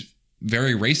 who he's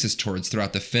very racist towards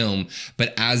throughout the film.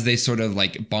 But as they sort of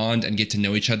like bond and get to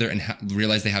know each other and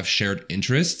realize they have shared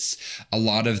interests, a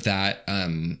lot of that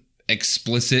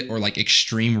explicit or like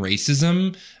extreme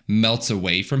racism melts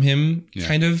away from him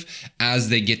kind of as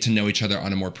they get to know each other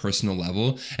on a more personal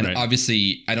level. And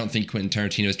obviously I don't think Quentin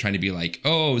Tarantino is trying to be like,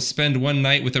 oh, spend one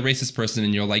night with a racist person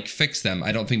and you'll like fix them.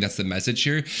 I don't think that's the message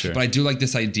here. Sure. But I do like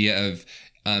this idea of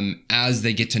as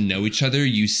they get to know each other,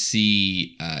 you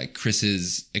see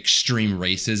Chris's extreme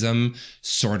racism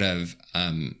sort of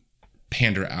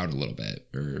pander out a little bit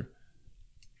or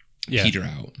peter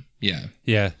out.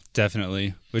 Yeah,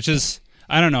 definitely. Which is,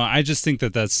 I don't know. I just think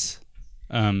that's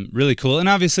really cool. And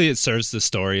obviously it serves the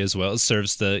story as well. It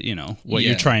serves the, what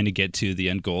you're trying to get to, the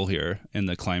end goal here and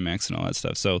the climax and all that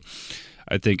stuff. So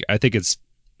I think it's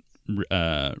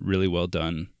really well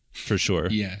done for sure.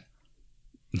 Yeah.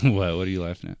 What are you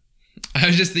laughing at? I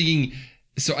was just thinking,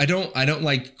 so I don't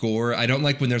like gore. I don't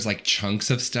like when there's like chunks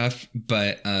of stuff,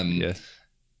 but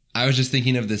I was just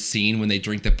thinking of the scene when they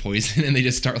drink the poison and they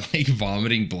just start like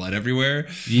vomiting blood everywhere.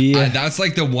 Yeah. That's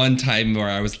like the one time where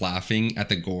I was laughing at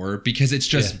the gore because it's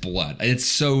just blood. It's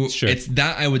so, it's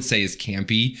that I would say is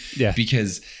campy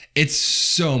because it's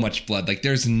so much blood. Like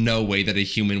there's no way that a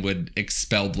human would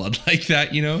expel blood like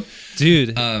that,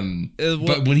 Dude.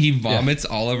 But when he vomits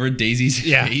all over Daisy's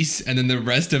face and then the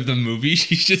rest of the movie,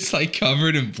 she's just like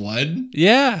covered in blood.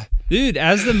 Yeah. Dude,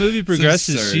 as the movie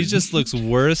progresses, she just looks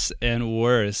worse and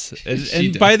worse.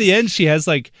 And by the end, she has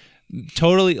like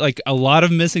totally like a lot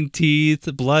of missing teeth,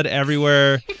 blood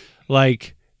everywhere.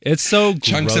 Like it's so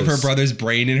chunks gross. Of her brother's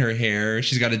brain in her hair.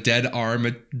 She's got a dead arm,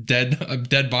 a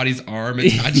dead body's arm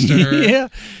attached to her.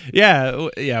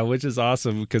 Yeah, which is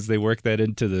awesome because they work that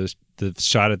into the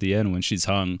shot at the end when she's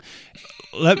hung.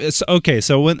 Okay,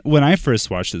 so when I first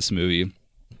watched this movie,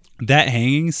 that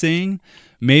hanging scene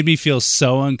made me feel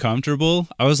so uncomfortable.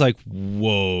 I was like,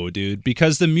 whoa, dude,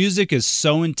 because the music is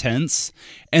so intense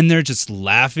and they're just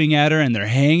laughing at her and they're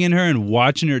hanging her and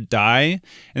watching her die.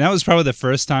 And that was probably the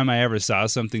first time I ever saw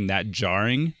something that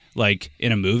jarring, like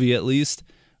in a movie at least.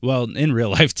 Well, in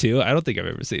real life too. I don't think I've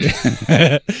ever seen it.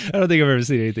 I don't think I've ever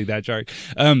seen anything that jarring.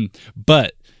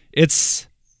 But it's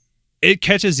it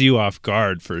catches you off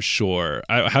guard for sure.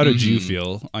 How did you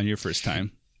feel on your first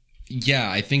time?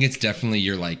 Yeah, I think it's definitely,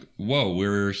 you're like, whoa,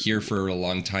 we're here for a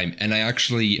long time. And I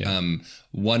actually,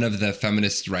 one of the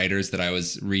feminist writers that I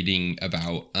was reading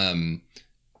about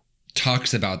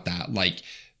talks about that, like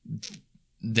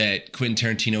that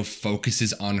Quentin Tarantino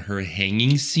focuses on her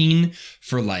hanging scene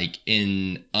for like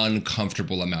an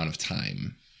uncomfortable amount of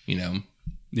time, you know?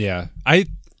 Yeah. I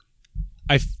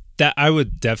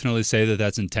would definitely say that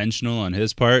that's intentional on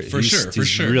his part. For sure.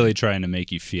 He's really trying to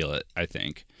make you feel it, I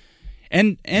think.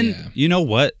 And you know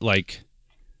what? Like,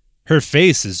 her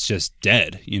face is just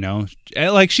dead, you know?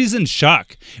 Like, she's in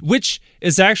shock, which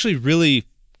is actually really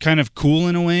kind of cool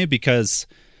in a way because,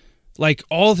 like,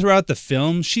 all throughout the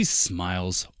film, she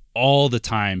smiles all the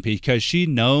time because she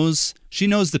knows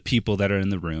the people that are in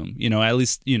the room. You know, at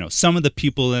least, you know, some of the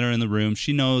people that are in the room,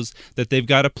 she knows that they've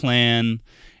got a plan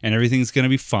and everything's going to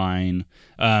be fine,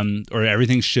 or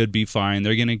everything should be fine.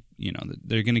 They're going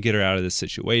to get her out of this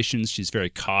situation. She's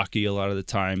very cocky a lot of the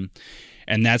time.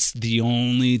 And that's the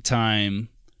only time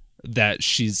that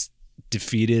she's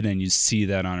defeated, and you see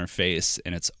that on her face,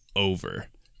 and it's over.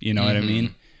 You know what I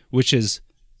mean? Which is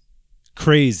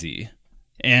crazy.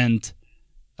 And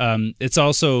it's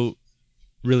also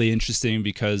really interesting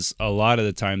because a lot of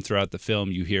the time throughout the film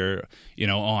you hear, you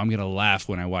know, oh, I'm going to laugh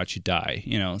when I watch you die,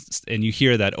 you know, and you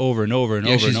hear that over and over and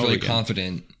over and over again. She's really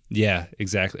confident. Yeah,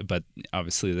 exactly. But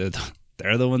obviously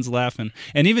they're the ones laughing.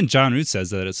 And even John Root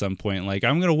says that at some point, like,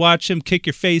 I'm going to watch him kick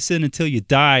your face in until you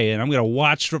die, and I'm going to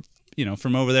watch, you know,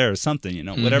 from over there or something, you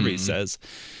know, whatever he says.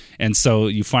 And so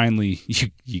you finally,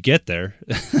 you get there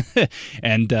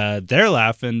and they're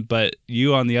laughing, but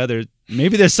you on the other,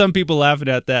 maybe there's some people laughing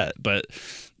at that, but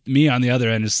me on the other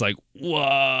end is like,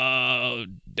 whoa,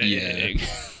 dang.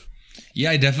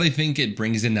 Yeah, I definitely think it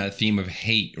brings in that theme of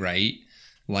hate, right?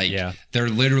 Like, they're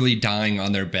literally dying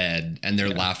on their bed and they're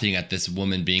laughing at this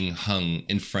woman being hung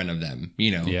in front of them, you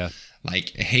know? Yeah. Like,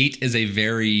 hate is a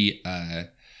very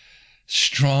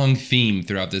strong theme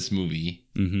throughout this movie.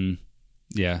 Mm-hmm.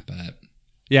 Yeah. But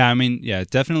yeah, I mean, yeah,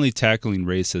 definitely tackling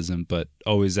racism, but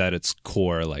always at its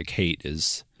core, like, hate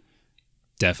is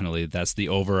definitely, that's the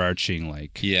overarching,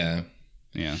 like... Yeah.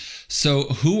 Yeah. So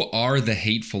who are the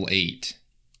Hateful Eight?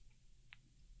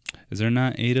 Is there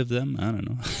not 8 of them? I don't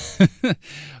know.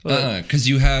 Because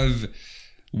you have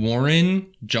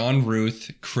Warren, John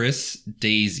Ruth, Chris,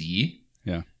 Daisy.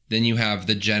 Yeah. Then you have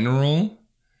the General,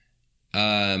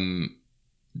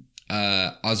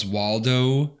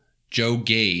 Oswaldo, Joe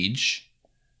Gage,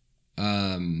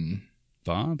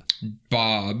 Bob?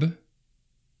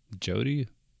 Jody?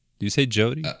 Do you say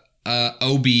Jody?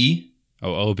 OB.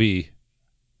 Oh, OB.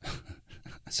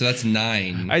 So that's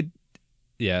 9.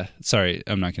 Yeah, sorry,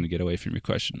 I'm not going to get away from your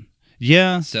question.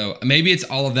 Yeah. So maybe it's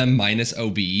all of them minus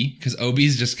OB, because OB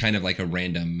is just kind of like a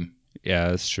random... Yeah,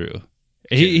 that's true.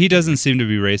 He doesn't seem to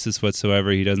be racist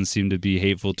whatsoever. He doesn't seem to be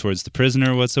hateful towards the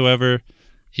prisoner whatsoever.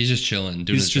 He's just chilling,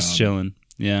 doing his job. He's just chilling,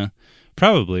 yeah.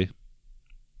 Probably.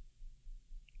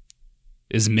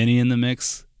 Is Minnie in the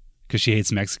mix? Because she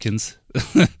hates Mexicans.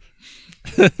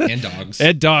 And dogs.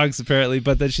 And dogs, apparently.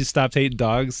 But then she stopped hating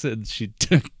dogs and she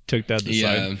took down the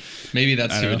sign. Maybe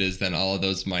that's who it is then. All of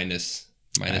those minus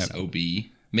OB.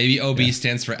 Maybe OB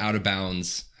stands for out of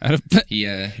bounds.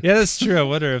 Yeah, that's true. I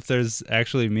wonder if there's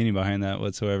actually meaning behind that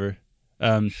whatsoever.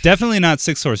 Definitely not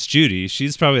Six Horse Judy.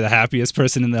 She's probably the happiest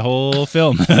person in the whole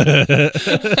film.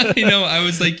 You know, I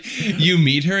was like, you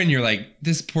meet her and you're like,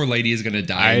 this poor lady is going to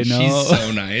die. I know. She's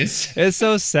so nice. It's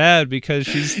so sad because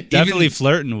she's definitely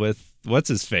flirting with what's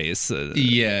his face.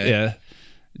 Yeah.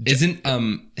 Isn't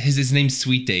his name's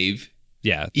Sweet Dave?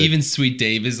 Yeah. Even Sweet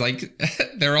Dave is like,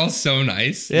 they're all so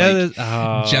nice. Yeah.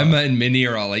 Like, Gemma and Minnie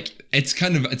are all like,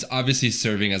 it's obviously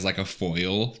serving as like a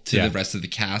foil to the rest of the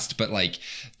cast, but like,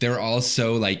 they're all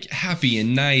so like happy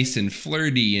and nice and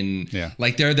flirty and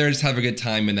like they're there just have a good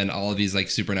time, and then all of these like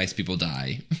super nice people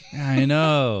die. I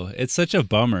know. It's such a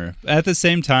bummer. At the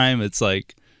same time, it's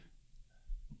like,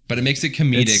 but it makes it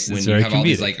comedic when you have all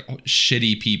these like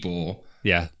shitty people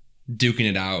duking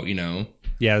it out, you know?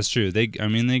 Yeah, it's true. They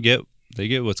get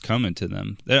what's coming to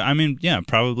them. I mean, yeah,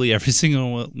 probably every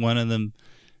single one of them.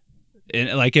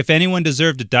 And like, if anyone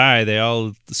deserved to die, they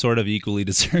all sort of equally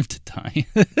deserve to die.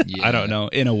 I don't know,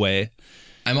 in a way.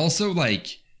 I'm also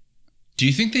like, do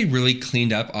you think they really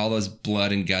cleaned up all those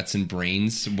blood and guts and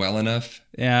brains well enough?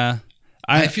 Yeah.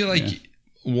 I feel like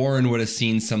Warren would have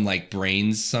seen some like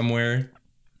brains somewhere.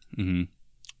 Mm-hmm.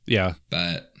 Yeah.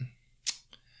 But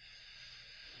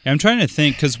I'm trying to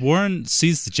think, because Warren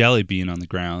sees the jelly bean on the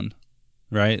ground,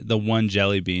 right? The one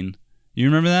jelly bean. You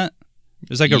remember that?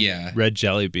 There's like a red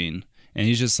jelly bean. And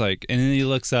he's just like, and then he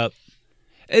looks up.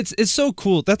 It's so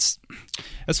cool. That's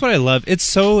what I love. It's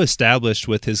so established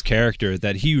with his character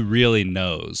that he really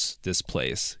knows this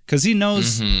place, because he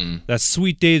knows that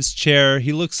Sweet Dave's chair.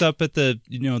 He looks up at the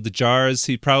jars.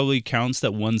 He probably counts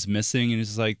that one's missing, and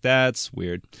he's like, "That's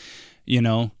weird,"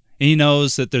 And he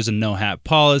knows that there's a no hat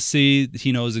policy.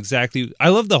 He knows exactly. I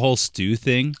love the whole stew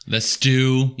thing. The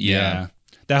stew, yeah.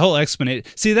 That whole explanation.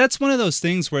 See, that's one of those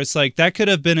things where it's like that could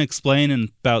have been explained in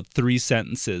about 3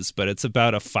 sentences, but it's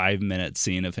about a 5-minute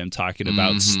scene of him talking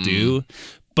about stew.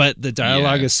 But the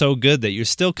dialogue is so good that you're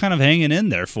still kind of hanging in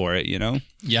there for it,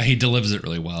 Yeah, he delivers it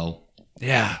really well.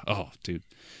 Yeah. Oh, dude,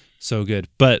 so good.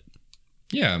 But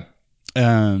yeah,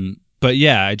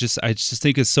 I just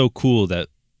think it's so cool that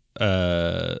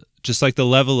just like the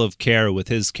level of care with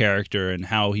his character and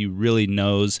how he really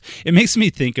knows. It makes me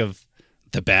think of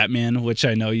the Batman, which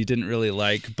I know you didn't really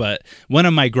like, but one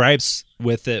of my gripes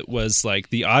with it was like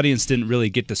the audience didn't really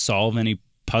get to solve any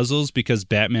puzzles because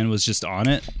Batman was just on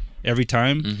it every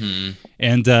time.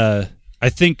 And I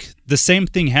think the same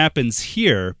thing happens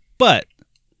here, but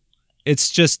it's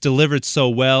just delivered so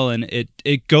well, and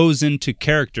it goes into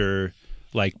character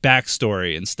like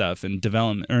backstory and stuff and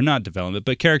development, or not development,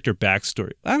 but character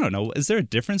backstory. I don't know. Is there a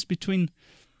difference between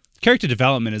character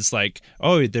development? Is like,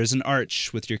 oh, there's an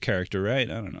arch with your character,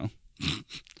 right? I don't know.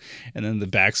 And then the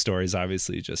backstory is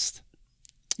obviously just...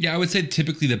 Yeah, I would say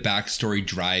typically the backstory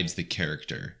drives the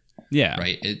character. Yeah.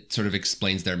 Right? It sort of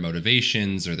explains their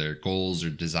motivations or their goals or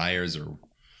desires or...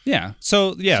 Yeah.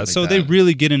 So they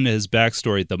really get into his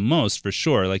backstory the most, for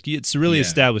sure. Like, it's really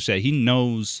established that he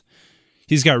knows...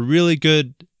 He's got really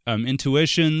good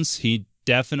intuitions. He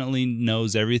definitely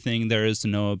knows everything there is to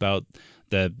know about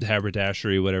the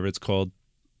haberdashery, whatever it's called.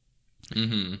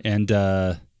 And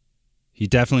he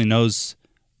definitely knows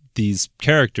these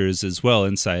characters as well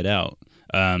inside out,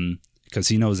 because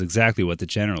he knows exactly what the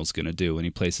general's going to do when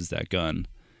he places that gun.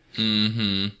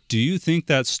 Do you think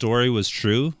that story was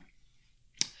true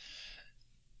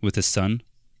with his son?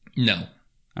 No.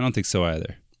 I don't think so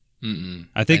either.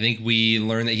 I think we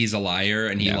learn that he's a liar,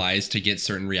 and he lies to get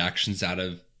certain reactions out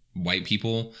of white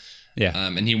people. Yeah.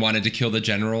 And he wanted to kill the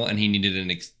general, and he needed an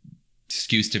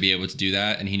excuse to be able to do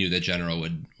that, and he knew the general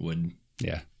would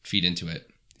feed into it.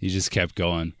 He just kept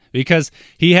going because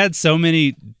he had so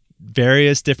many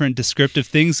various different descriptive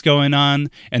things going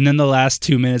on, and then the last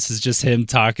 2 minutes is just him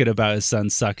talking about his son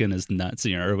sucking his nuts,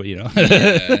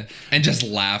 Yeah. And just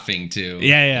laughing too.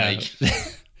 Yeah.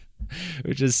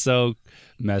 Which is so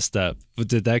messed up. But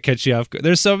did that catch you off guard?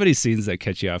 There's so many scenes that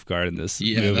catch you off guard in this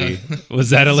movie. Was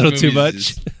that a little too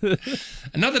much?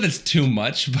 Not that it's too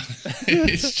much, but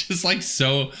it's just like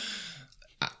so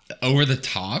over the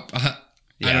top. I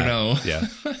don't know. Yeah.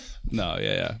 No,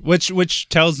 yeah. Which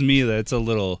tells me that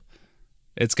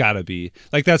it's gotta be.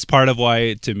 Like, that's part of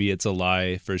why, to me, it's a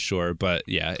lie for sure. But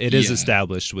yeah, it is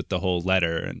established with the whole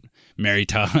letter and Mary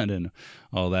Todd and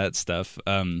all that stuff.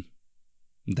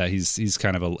 That he's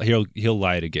kind of he'll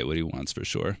lie to get what he wants for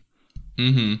sure.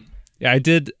 Yeah, I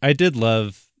did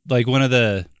love, like, one of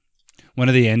the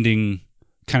ending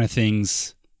kind of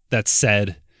things that's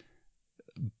said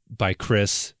by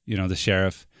Chris, the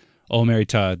sheriff. Oh, Mary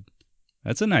Todd,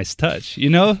 that's a nice touch,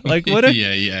 like what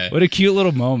a what a cute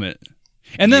little moment.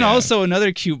 And then also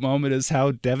another cute moment is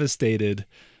how devastated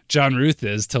John Ruth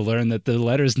is to learn that the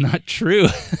letter's not true.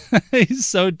 He's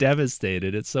so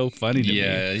devastated. It's so funny to me.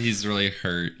 Yeah, he's really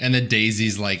hurt. And then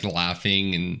Daisy's like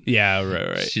laughing, and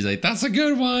right. She's like, "That's a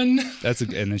good one."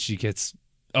 And then she gets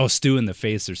stew in the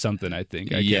face or something, I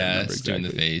think. I can't remember stew in the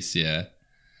face, yeah.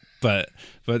 But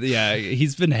yeah,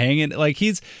 he's been hanging, like,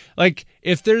 he's like,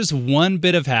 if there's one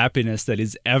bit of happiness that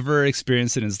he's ever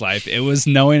experienced in his life, it was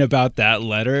knowing about that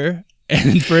letter.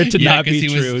 And for it to not be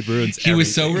true, it ruins everything. He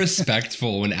was so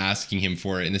respectful when asking him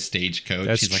for it in the stagecoach.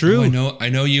 That's He's true. Like, I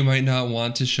know you might not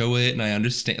want to show it, and I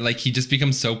understand. Like, he just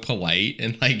becomes so polite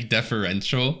and like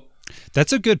deferential.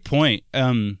 That's a good point.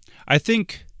 I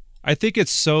think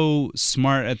it's so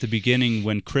smart at the beginning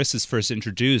when Chris is first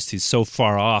introduced. He's so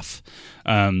far off,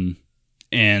 and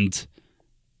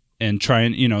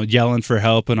trying, yelling for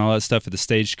help and all that stuff at the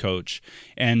stagecoach.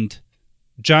 And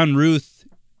John Ruth,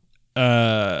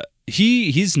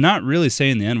 he's not really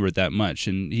saying the N-word that much,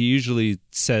 and he usually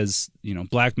says,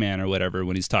 black man or whatever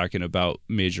when he's talking about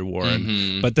Major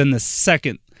Warren. But then the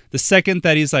second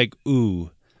that he's like,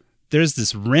 ooh, there's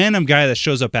this random guy that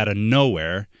shows up out of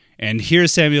nowhere, and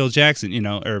here's Samuel Jackson,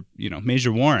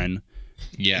 Major Warren.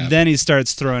 Yeah. Then he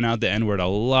starts throwing out the N-word a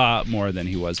lot more than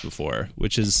he was before,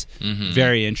 which is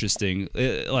very interesting.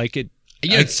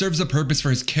 It serves a purpose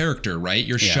for his character, right?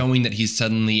 You're showing that he's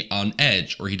suddenly on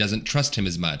edge, or he doesn't trust him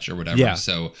as much, or whatever. Yeah.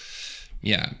 So,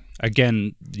 yeah.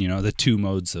 Again, the two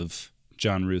modes of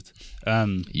John Ruth.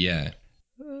 Yeah.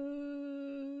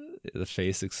 The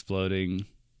face exploding.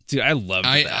 Dude, I loved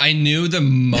that. I knew the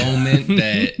moment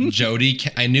that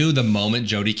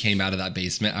Jody came out of that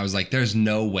basement, I was like, there's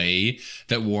no way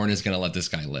that Warren is going to let this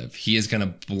guy live. He is going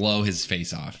to blow his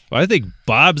face off. Well, I think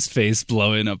Bob's face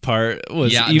blowing apart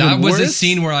was even that was worse. a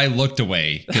scene where I looked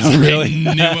away because really?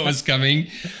 I knew what was coming.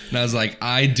 And I was like,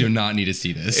 I do not need to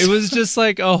see this. It was just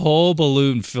like a whole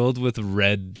balloon filled with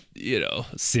red,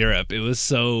 syrup. It was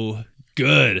so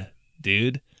good,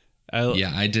 dude.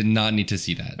 I did not need to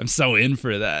see that. I'm so in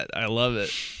for that. I love it.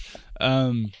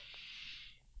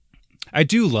 I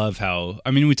do love how,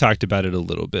 we talked about it a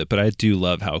little bit, but I do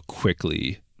love how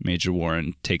quickly Major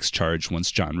Warren takes charge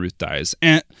once John Ruth dies.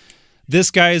 And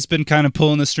this guy has been kind of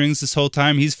pulling the strings this whole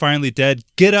time. He's finally dead.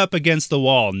 Get up against the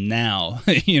wall now.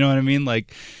 You know what I mean?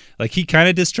 Like he kind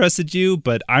of distrusted you,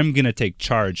 but I'm going to take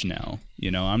charge now.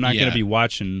 I'm not going to be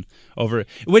watching over,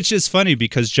 which is funny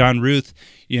because John Ruth,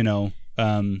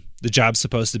 the job's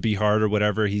supposed to be hard or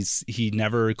whatever. He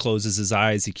never closes his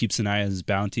eyes. He keeps an eye on his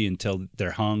bounty until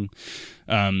they're hung.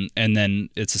 And then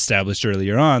it's established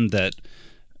earlier on that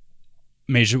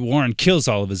Major Warren kills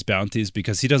all of his bounties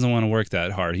because he doesn't want to work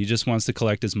that hard. He just wants to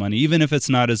collect his money, even if it's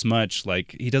not as much.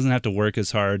 Like, he doesn't have to work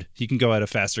as hard. He can go at a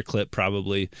faster clip,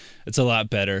 probably. It's a lot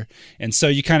better. And so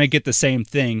you kind of get the same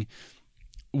thing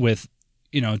with,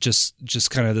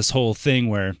 just kind of this whole thing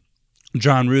where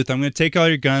John Ruth, I'm going to take all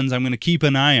your guns. I'm going to keep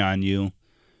an eye on you.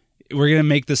 We're going to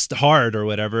make this hard or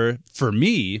whatever. For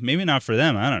me, maybe not for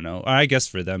them. I don't know. I guess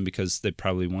for them because they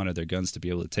probably wanted their guns to be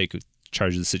able to take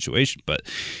charge of the situation. But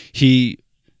he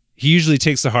usually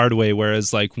takes the hard way.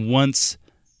 Whereas like once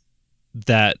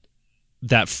that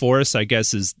force, I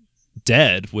guess, is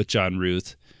dead with John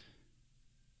Ruth,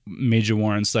 Major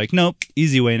Warren's like, nope,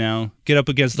 easy way now. Get up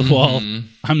against the wall.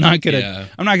 I'm not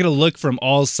gonna look from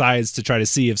all sides to try to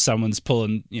see if someone's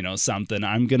pulling, something.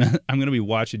 I'm gonna be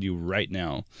watching you right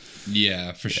now.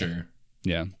 Yeah, for sure.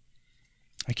 Yeah,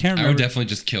 I can't remember. I would definitely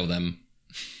just kill them.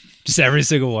 Just every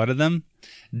single one of them,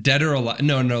 dead or alive.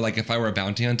 No. Like if I were a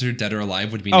bounty hunter, dead or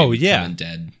alive would be.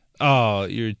 Dead. Oh,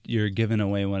 you're giving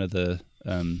away one of the.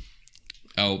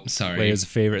 Oh, sorry. Layers of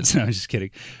favorites. No, I'm just kidding.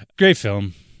 Great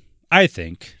film. I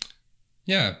think.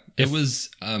 Yeah, it was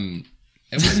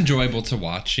enjoyable to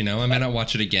watch, I might not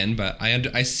watch it again, but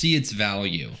I see its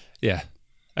value. Yeah.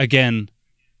 Again,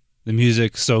 the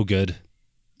music so good.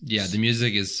 Yeah, the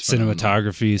music is phenomenal.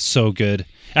 Cinematography so good.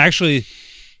 Actually,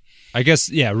 I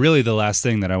guess really the last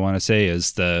thing that I want to say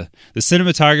is the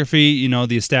cinematography,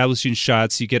 the establishing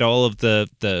shots, you get all of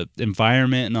the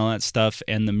environment and all that stuff,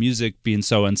 and the music being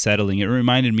so unsettling. It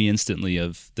reminded me instantly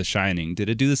of The Shining. Did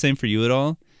it do the same for you at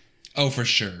all? Oh, for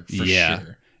sure. For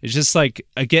sure. It's just like,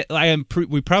 again,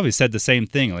 we probably said the same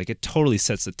thing. Like, it totally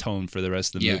sets the tone for the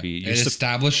rest of the movie. It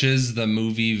establishes the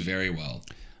movie very well.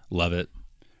 Love it.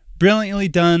 Brilliantly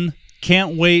done.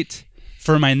 Can't wait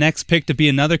for my next pick to be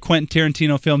another Quentin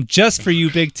Tarantino film just for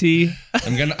you, Big T.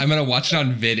 I'm gonna watch it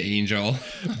on VidAngel.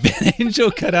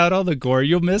 VidAngel, cut out all the gore.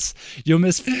 You'll miss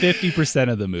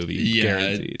 50% of the movie. Yeah,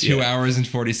 guaranteed. 2 hours and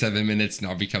 47 minutes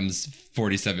now becomes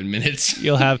 47 minutes.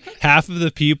 You'll have half of the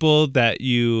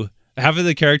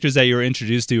characters that you were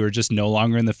introduced to are just no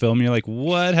longer in the film. You're like,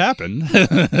 what happened?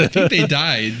 I think they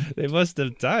died. They must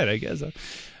have died, I guess.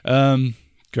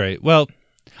 Great. Well,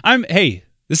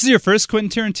 this is your first Quentin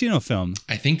Tarantino film.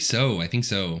 I think so.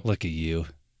 Look at you.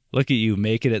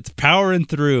 Making it, powering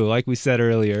through, like we said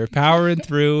earlier. Powering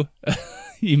through.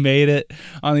 You made it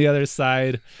on the other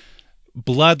side.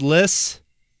 Bloodless,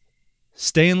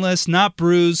 stainless, not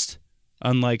bruised,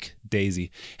 unlike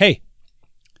Daisy. Hey,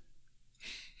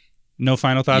 no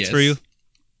final thoughts for you?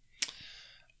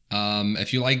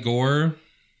 If you like gore,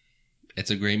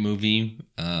 it's a great movie.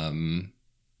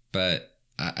 But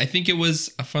I think it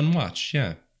was a fun watch.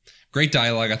 Yeah. Great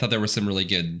dialogue. I thought there were some really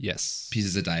good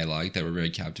pieces of dialogue that were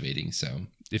very captivating. So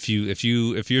if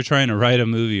you're trying to write a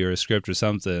movie or a script or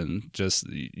something, just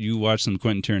you watch some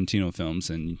Quentin Tarantino films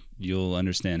and you'll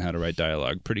understand how to write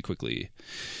dialogue pretty quickly.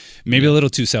 Maybe a little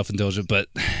too self-indulgent, but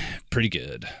pretty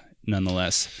good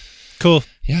nonetheless. Cool.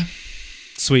 Yeah.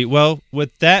 Sweet. Well,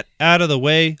 with that out of the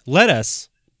way, let us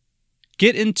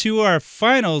get into our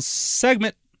final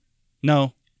segment.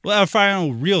 Our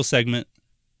final real segment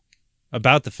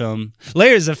about the film,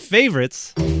 Layers of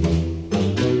Favorites.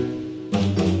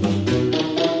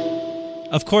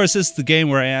 Of course, this is the game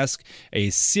where I ask a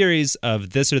series of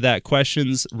this or that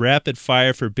questions, rapid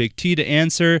fire for Big T to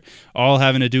answer, all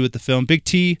having to do with the film. Big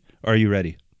T, are you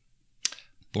ready?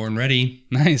 Born ready.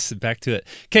 Nice. Back to it.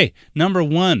 Okay, number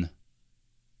 1.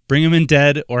 Bring him in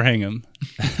dead or hang him.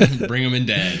 Bring him in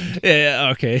dead. Yeah,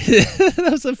 okay. That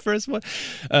was the first one.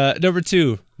 Number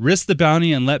 2, risk the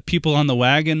bounty and let people on the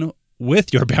wagon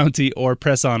with your bounty, or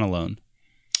press on alone.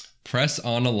 Press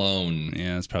on alone.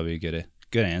 Yeah, that's probably a good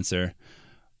answer.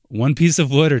 1 piece of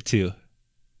wood or 2?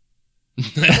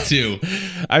 That too.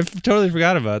 I totally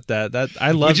forgot about that.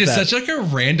 I love that. Which is such like a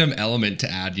random element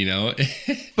to add, you know?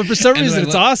 But for some reason,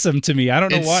 it's awesome to me. I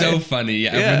don't know why. It's so funny.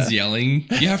 Yeah, everyone's yelling,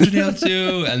 you have to nail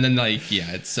 2. And then like,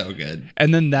 yeah, it's so good.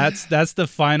 And then that's the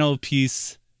final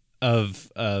piece of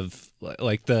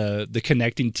like the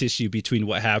connecting tissue between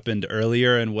what happened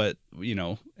earlier and what, you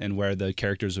know, and where the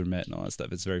characters were met and all that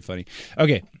stuff. It's very funny.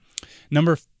 Okay.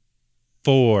 Number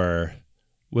 4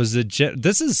 was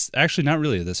this is actually not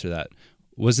really a this or that.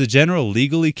 Was the general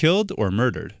legally killed or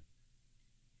murdered?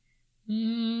 Are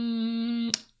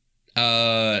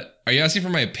you asking for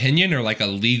my opinion or like a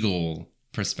legal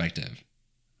perspective?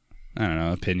 I don't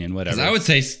know, opinion, whatever. I would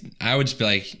just be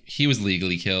like, he was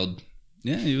legally killed.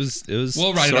 Yeah, it was.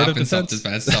 We'll write it off in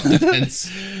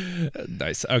self-defense.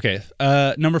 Nice. Okay.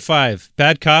 Number 5,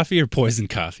 bad coffee or poison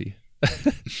coffee?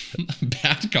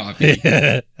 Bad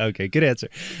coffee. Okay, good answer.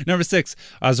 Number 6,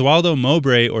 Oswaldo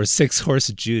Mowbray or 6-Horse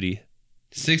Judy?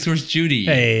 6-Horse Judy.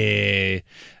 Hey.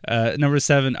 Number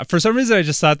 7. For some reason, I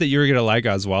just thought that you were going to like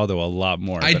Oswaldo a lot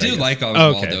more. I do like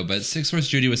Oswaldo, but 6-Horse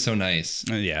Judy was so nice.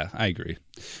 Yeah, I agree.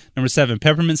 Number 7,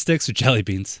 peppermint sticks or jelly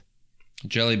beans?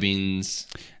 Jelly beans.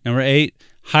 Number 8,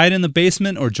 hide in the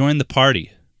basement or join the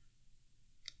party?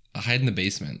 Hide in the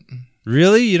basement.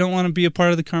 Really? You don't want to be a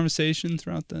part of the conversation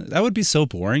throughout that would be so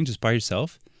boring just by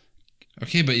yourself.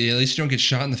 Okay, but at least you don't get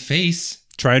shot in the face.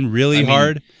 Trying really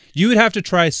hard. You would have to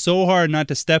try so hard not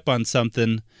to step on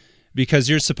something because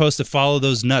you're supposed to follow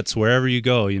those nuts wherever you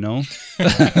go, you know?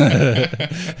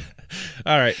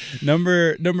 All right.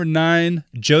 Number 9,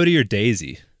 Jody or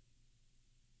Daisy?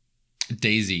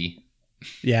 Daisy.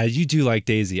 Yeah, you do like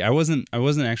Daisy. I wasn't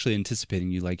actually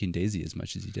anticipating you liking Daisy as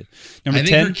much as you did. I think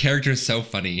 10, her character is so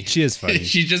funny. She is funny.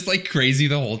 She's just like crazy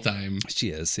the whole time. She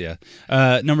is, yeah.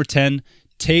 Number 10,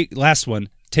 last one.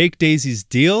 Take Daisy's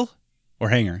deal or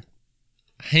hang her?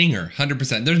 Hang her,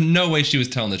 100%. There's no way she was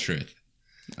telling the truth.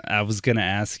 I was going to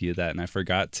ask you that and I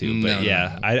forgot to, but no,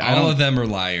 yeah. No. All of them are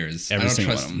liars. I don't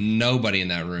trust nobody in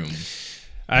that room.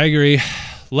 I agree.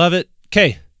 Love it.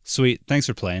 Okay, sweet. Thanks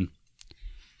for playing.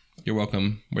 You're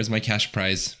welcome. Where's my cash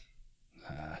prize?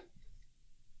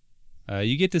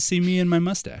 You get to see me and my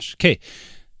mustache. Okay.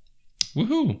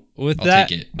 Woohoo.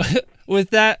 Take it.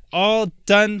 With that all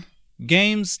done,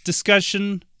 games,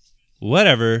 discussion,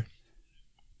 whatever,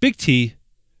 Big T,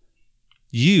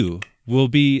 you will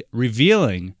be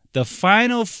revealing the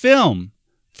final film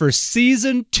for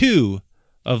season 2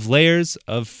 of Layers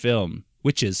of Film,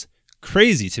 which is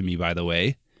crazy to me, by the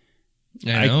way.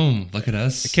 I know. Look at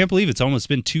us. I can't believe it's almost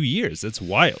been 2 years. That's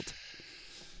wild.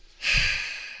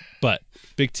 But,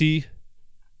 Big T,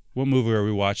 what movie are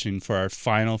we watching for our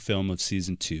final film of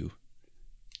season 2?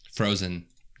 Frozen.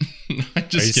 Just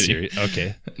are you kidding. Serious?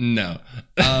 Okay. No.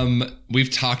 We've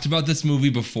talked about this movie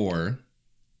before.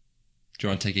 Do you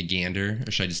want to take a gander,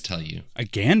 or should I just tell you? A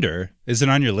gander? Is it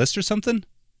on your list or something?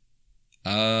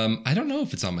 I don't know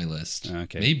if it's on my list.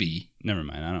 Okay. Maybe. Never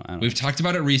mind. I don't. We've talked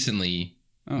about it recently.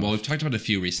 Oh. Well, we've talked about a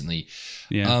few recently.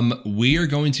 Yeah. We are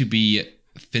going to be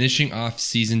finishing off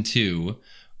season 2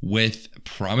 with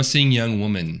Promising Young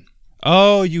Woman.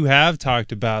 Oh, you have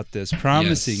talked about this.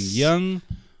 Promising Young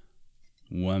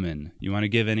Woman. You want to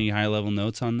give any high-level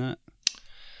notes on that?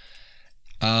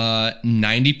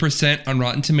 90% on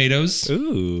Rotten Tomatoes.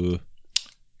 Ooh.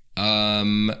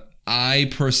 I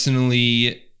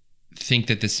personally think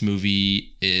that this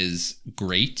movie is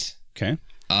great. Okay.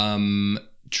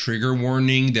 Trigger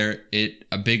warning,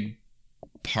 a big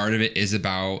part of it is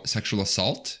about sexual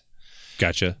assault.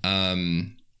 Gotcha.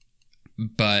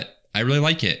 But I really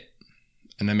like it.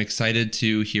 And I'm excited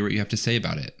to hear what you have to say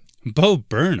about it. Bo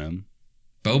Burnham.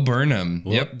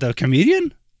 Yep. The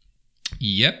comedian?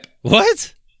 Yep.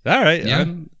 What? All right. Yeah.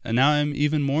 And now I'm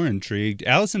even more intrigued.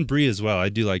 Alison Brie as well. I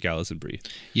do like Alison Brie.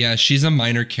 Yeah, she's a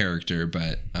minor character,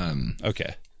 but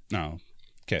okay. No.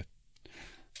 Okay.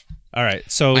 All right.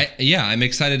 So I'm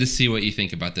excited to see what you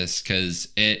think about this because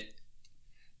it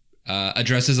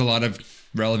addresses a lot of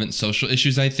relevant social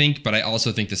issues, I think, but I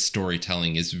also think the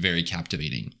storytelling is very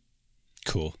captivating.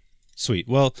 Cool. Sweet.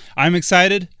 Well, I'm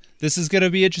excited. This is going to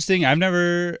be interesting. I've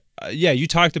never you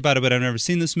talked about it, but I've never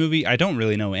seen this movie. I don't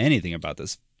really know anything about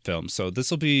this film, so this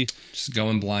will be just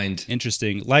going blind.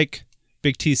 Interesting. Like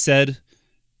Big T said,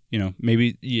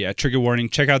 maybe trigger warning.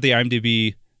 Check out the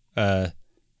IMDb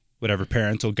whatever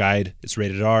parental guide. It's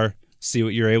rated R. See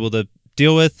what you're able to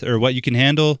deal with or what you can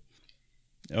handle.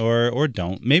 or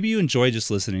don't. Maybe you enjoy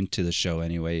just listening to the show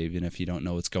anyway, even if you don't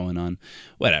know what's going on.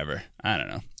 Whatever. I don't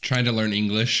know. Trying to learn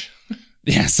English.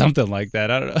 Yeah, something like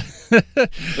that. I don't know.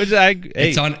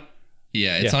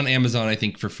 It's on Amazon, I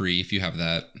think, for free if you have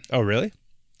that. Oh, really?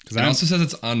 It also says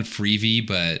it's on Freevee,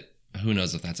 but who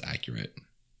knows if that's accurate.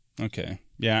 Okay.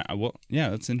 Yeah. Well, yeah,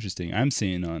 that's interesting. I'm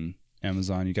seeing on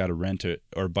Amazon you got to rent it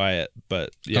or buy it,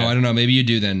 but yeah. Oh, I don't know. Maybe you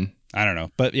do then. I don't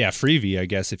know. But yeah, Freevee, I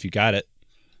guess, if you got it.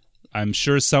 I'm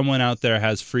sure someone out there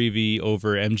has Freevee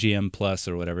over MGM Plus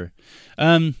or whatever.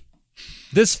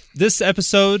 This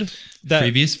episode...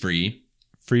 Freevee is free.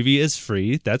 Freevee is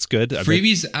free. That's good.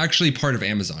 Freevee's actually part of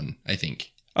Amazon, I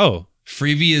think. Oh.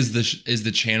 Freevee is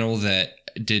the channel that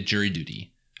did Jury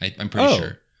Duty. I'm pretty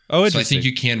sure. Oh, so I think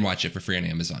you can watch it for free on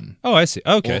Amazon. Oh, I see.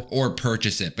 Okay. Or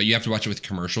purchase it, but you have to watch it with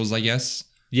commercials, I guess.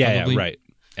 Yeah, right.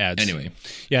 Ads. Anyway.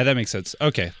 Yeah, that makes sense.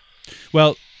 Okay.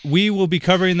 Well, we will be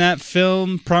covering that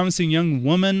film, Promising Young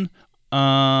Woman.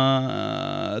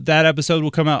 That episode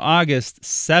will come out August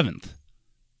 7th,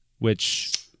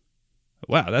 which...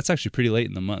 Wow, that's actually pretty late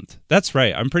in the month. That's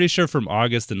right. I'm pretty sure from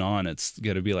August and on, it's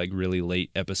going to be like really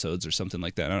late episodes or something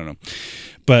like that. I don't know.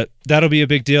 But that'll be a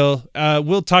big deal.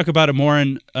 We'll talk about it more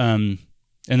in the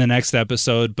next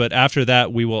episode. But after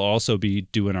that, we will also be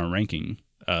doing our ranking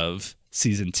of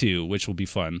season 2, which will be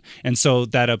fun. And so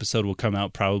that episode will come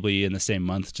out probably in the same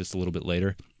month, just a little bit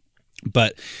later.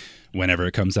 But whenever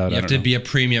it comes out, you have to be a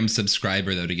premium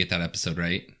subscriber, though, to get that episode,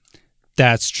 right?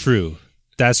 That's true.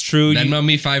 That's true. Venmo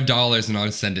me $5 and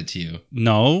I'll send it to you.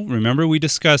 No, remember we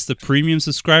discussed the premium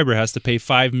subscriber has to pay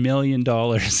 $5 million.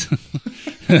 That's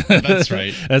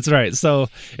right. That's right. So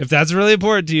if that's really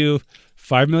important to you,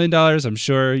 $5 million, I'm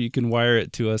sure you can wire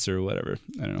it to us or whatever.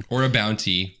 I don't know. Or a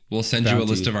bounty. We'll send you a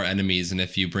list of our enemies, and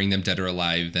if you bring them dead or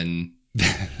alive, then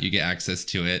you get access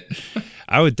to it.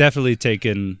 I would definitely take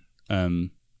in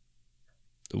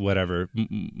whatever,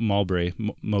 Mowbray,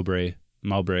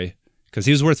 because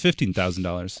he was worth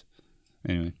 $15,000.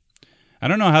 Anyway, I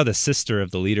don't know how the sister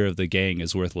of the leader of the gang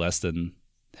is worth less than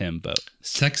him, but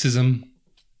sexism,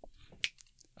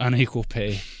 unequal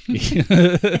pay. This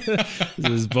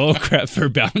is bullcrap for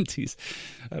bounties.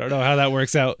 I don't know how that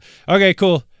works out. Okay,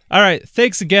 cool. All right,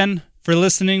 thanks again for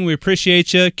listening. We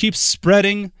appreciate you. Keep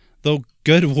spreading the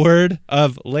good word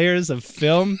of Layers of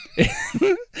Film.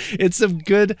 It's some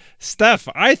good stuff.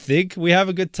 I think we have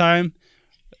a good time.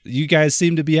 You guys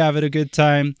seem to be having a good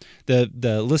time. The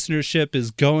listenership is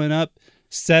going up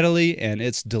steadily, and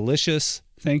it's delicious.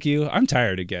 Thank you. I'm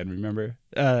tired again, remember?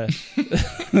 Have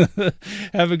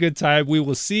a good time. We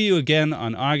will see you again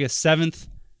on August 7th.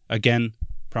 Again,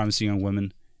 Promising Young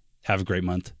Women. Have a great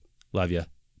month. Love you.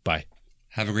 Bye.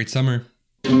 Have a great summer.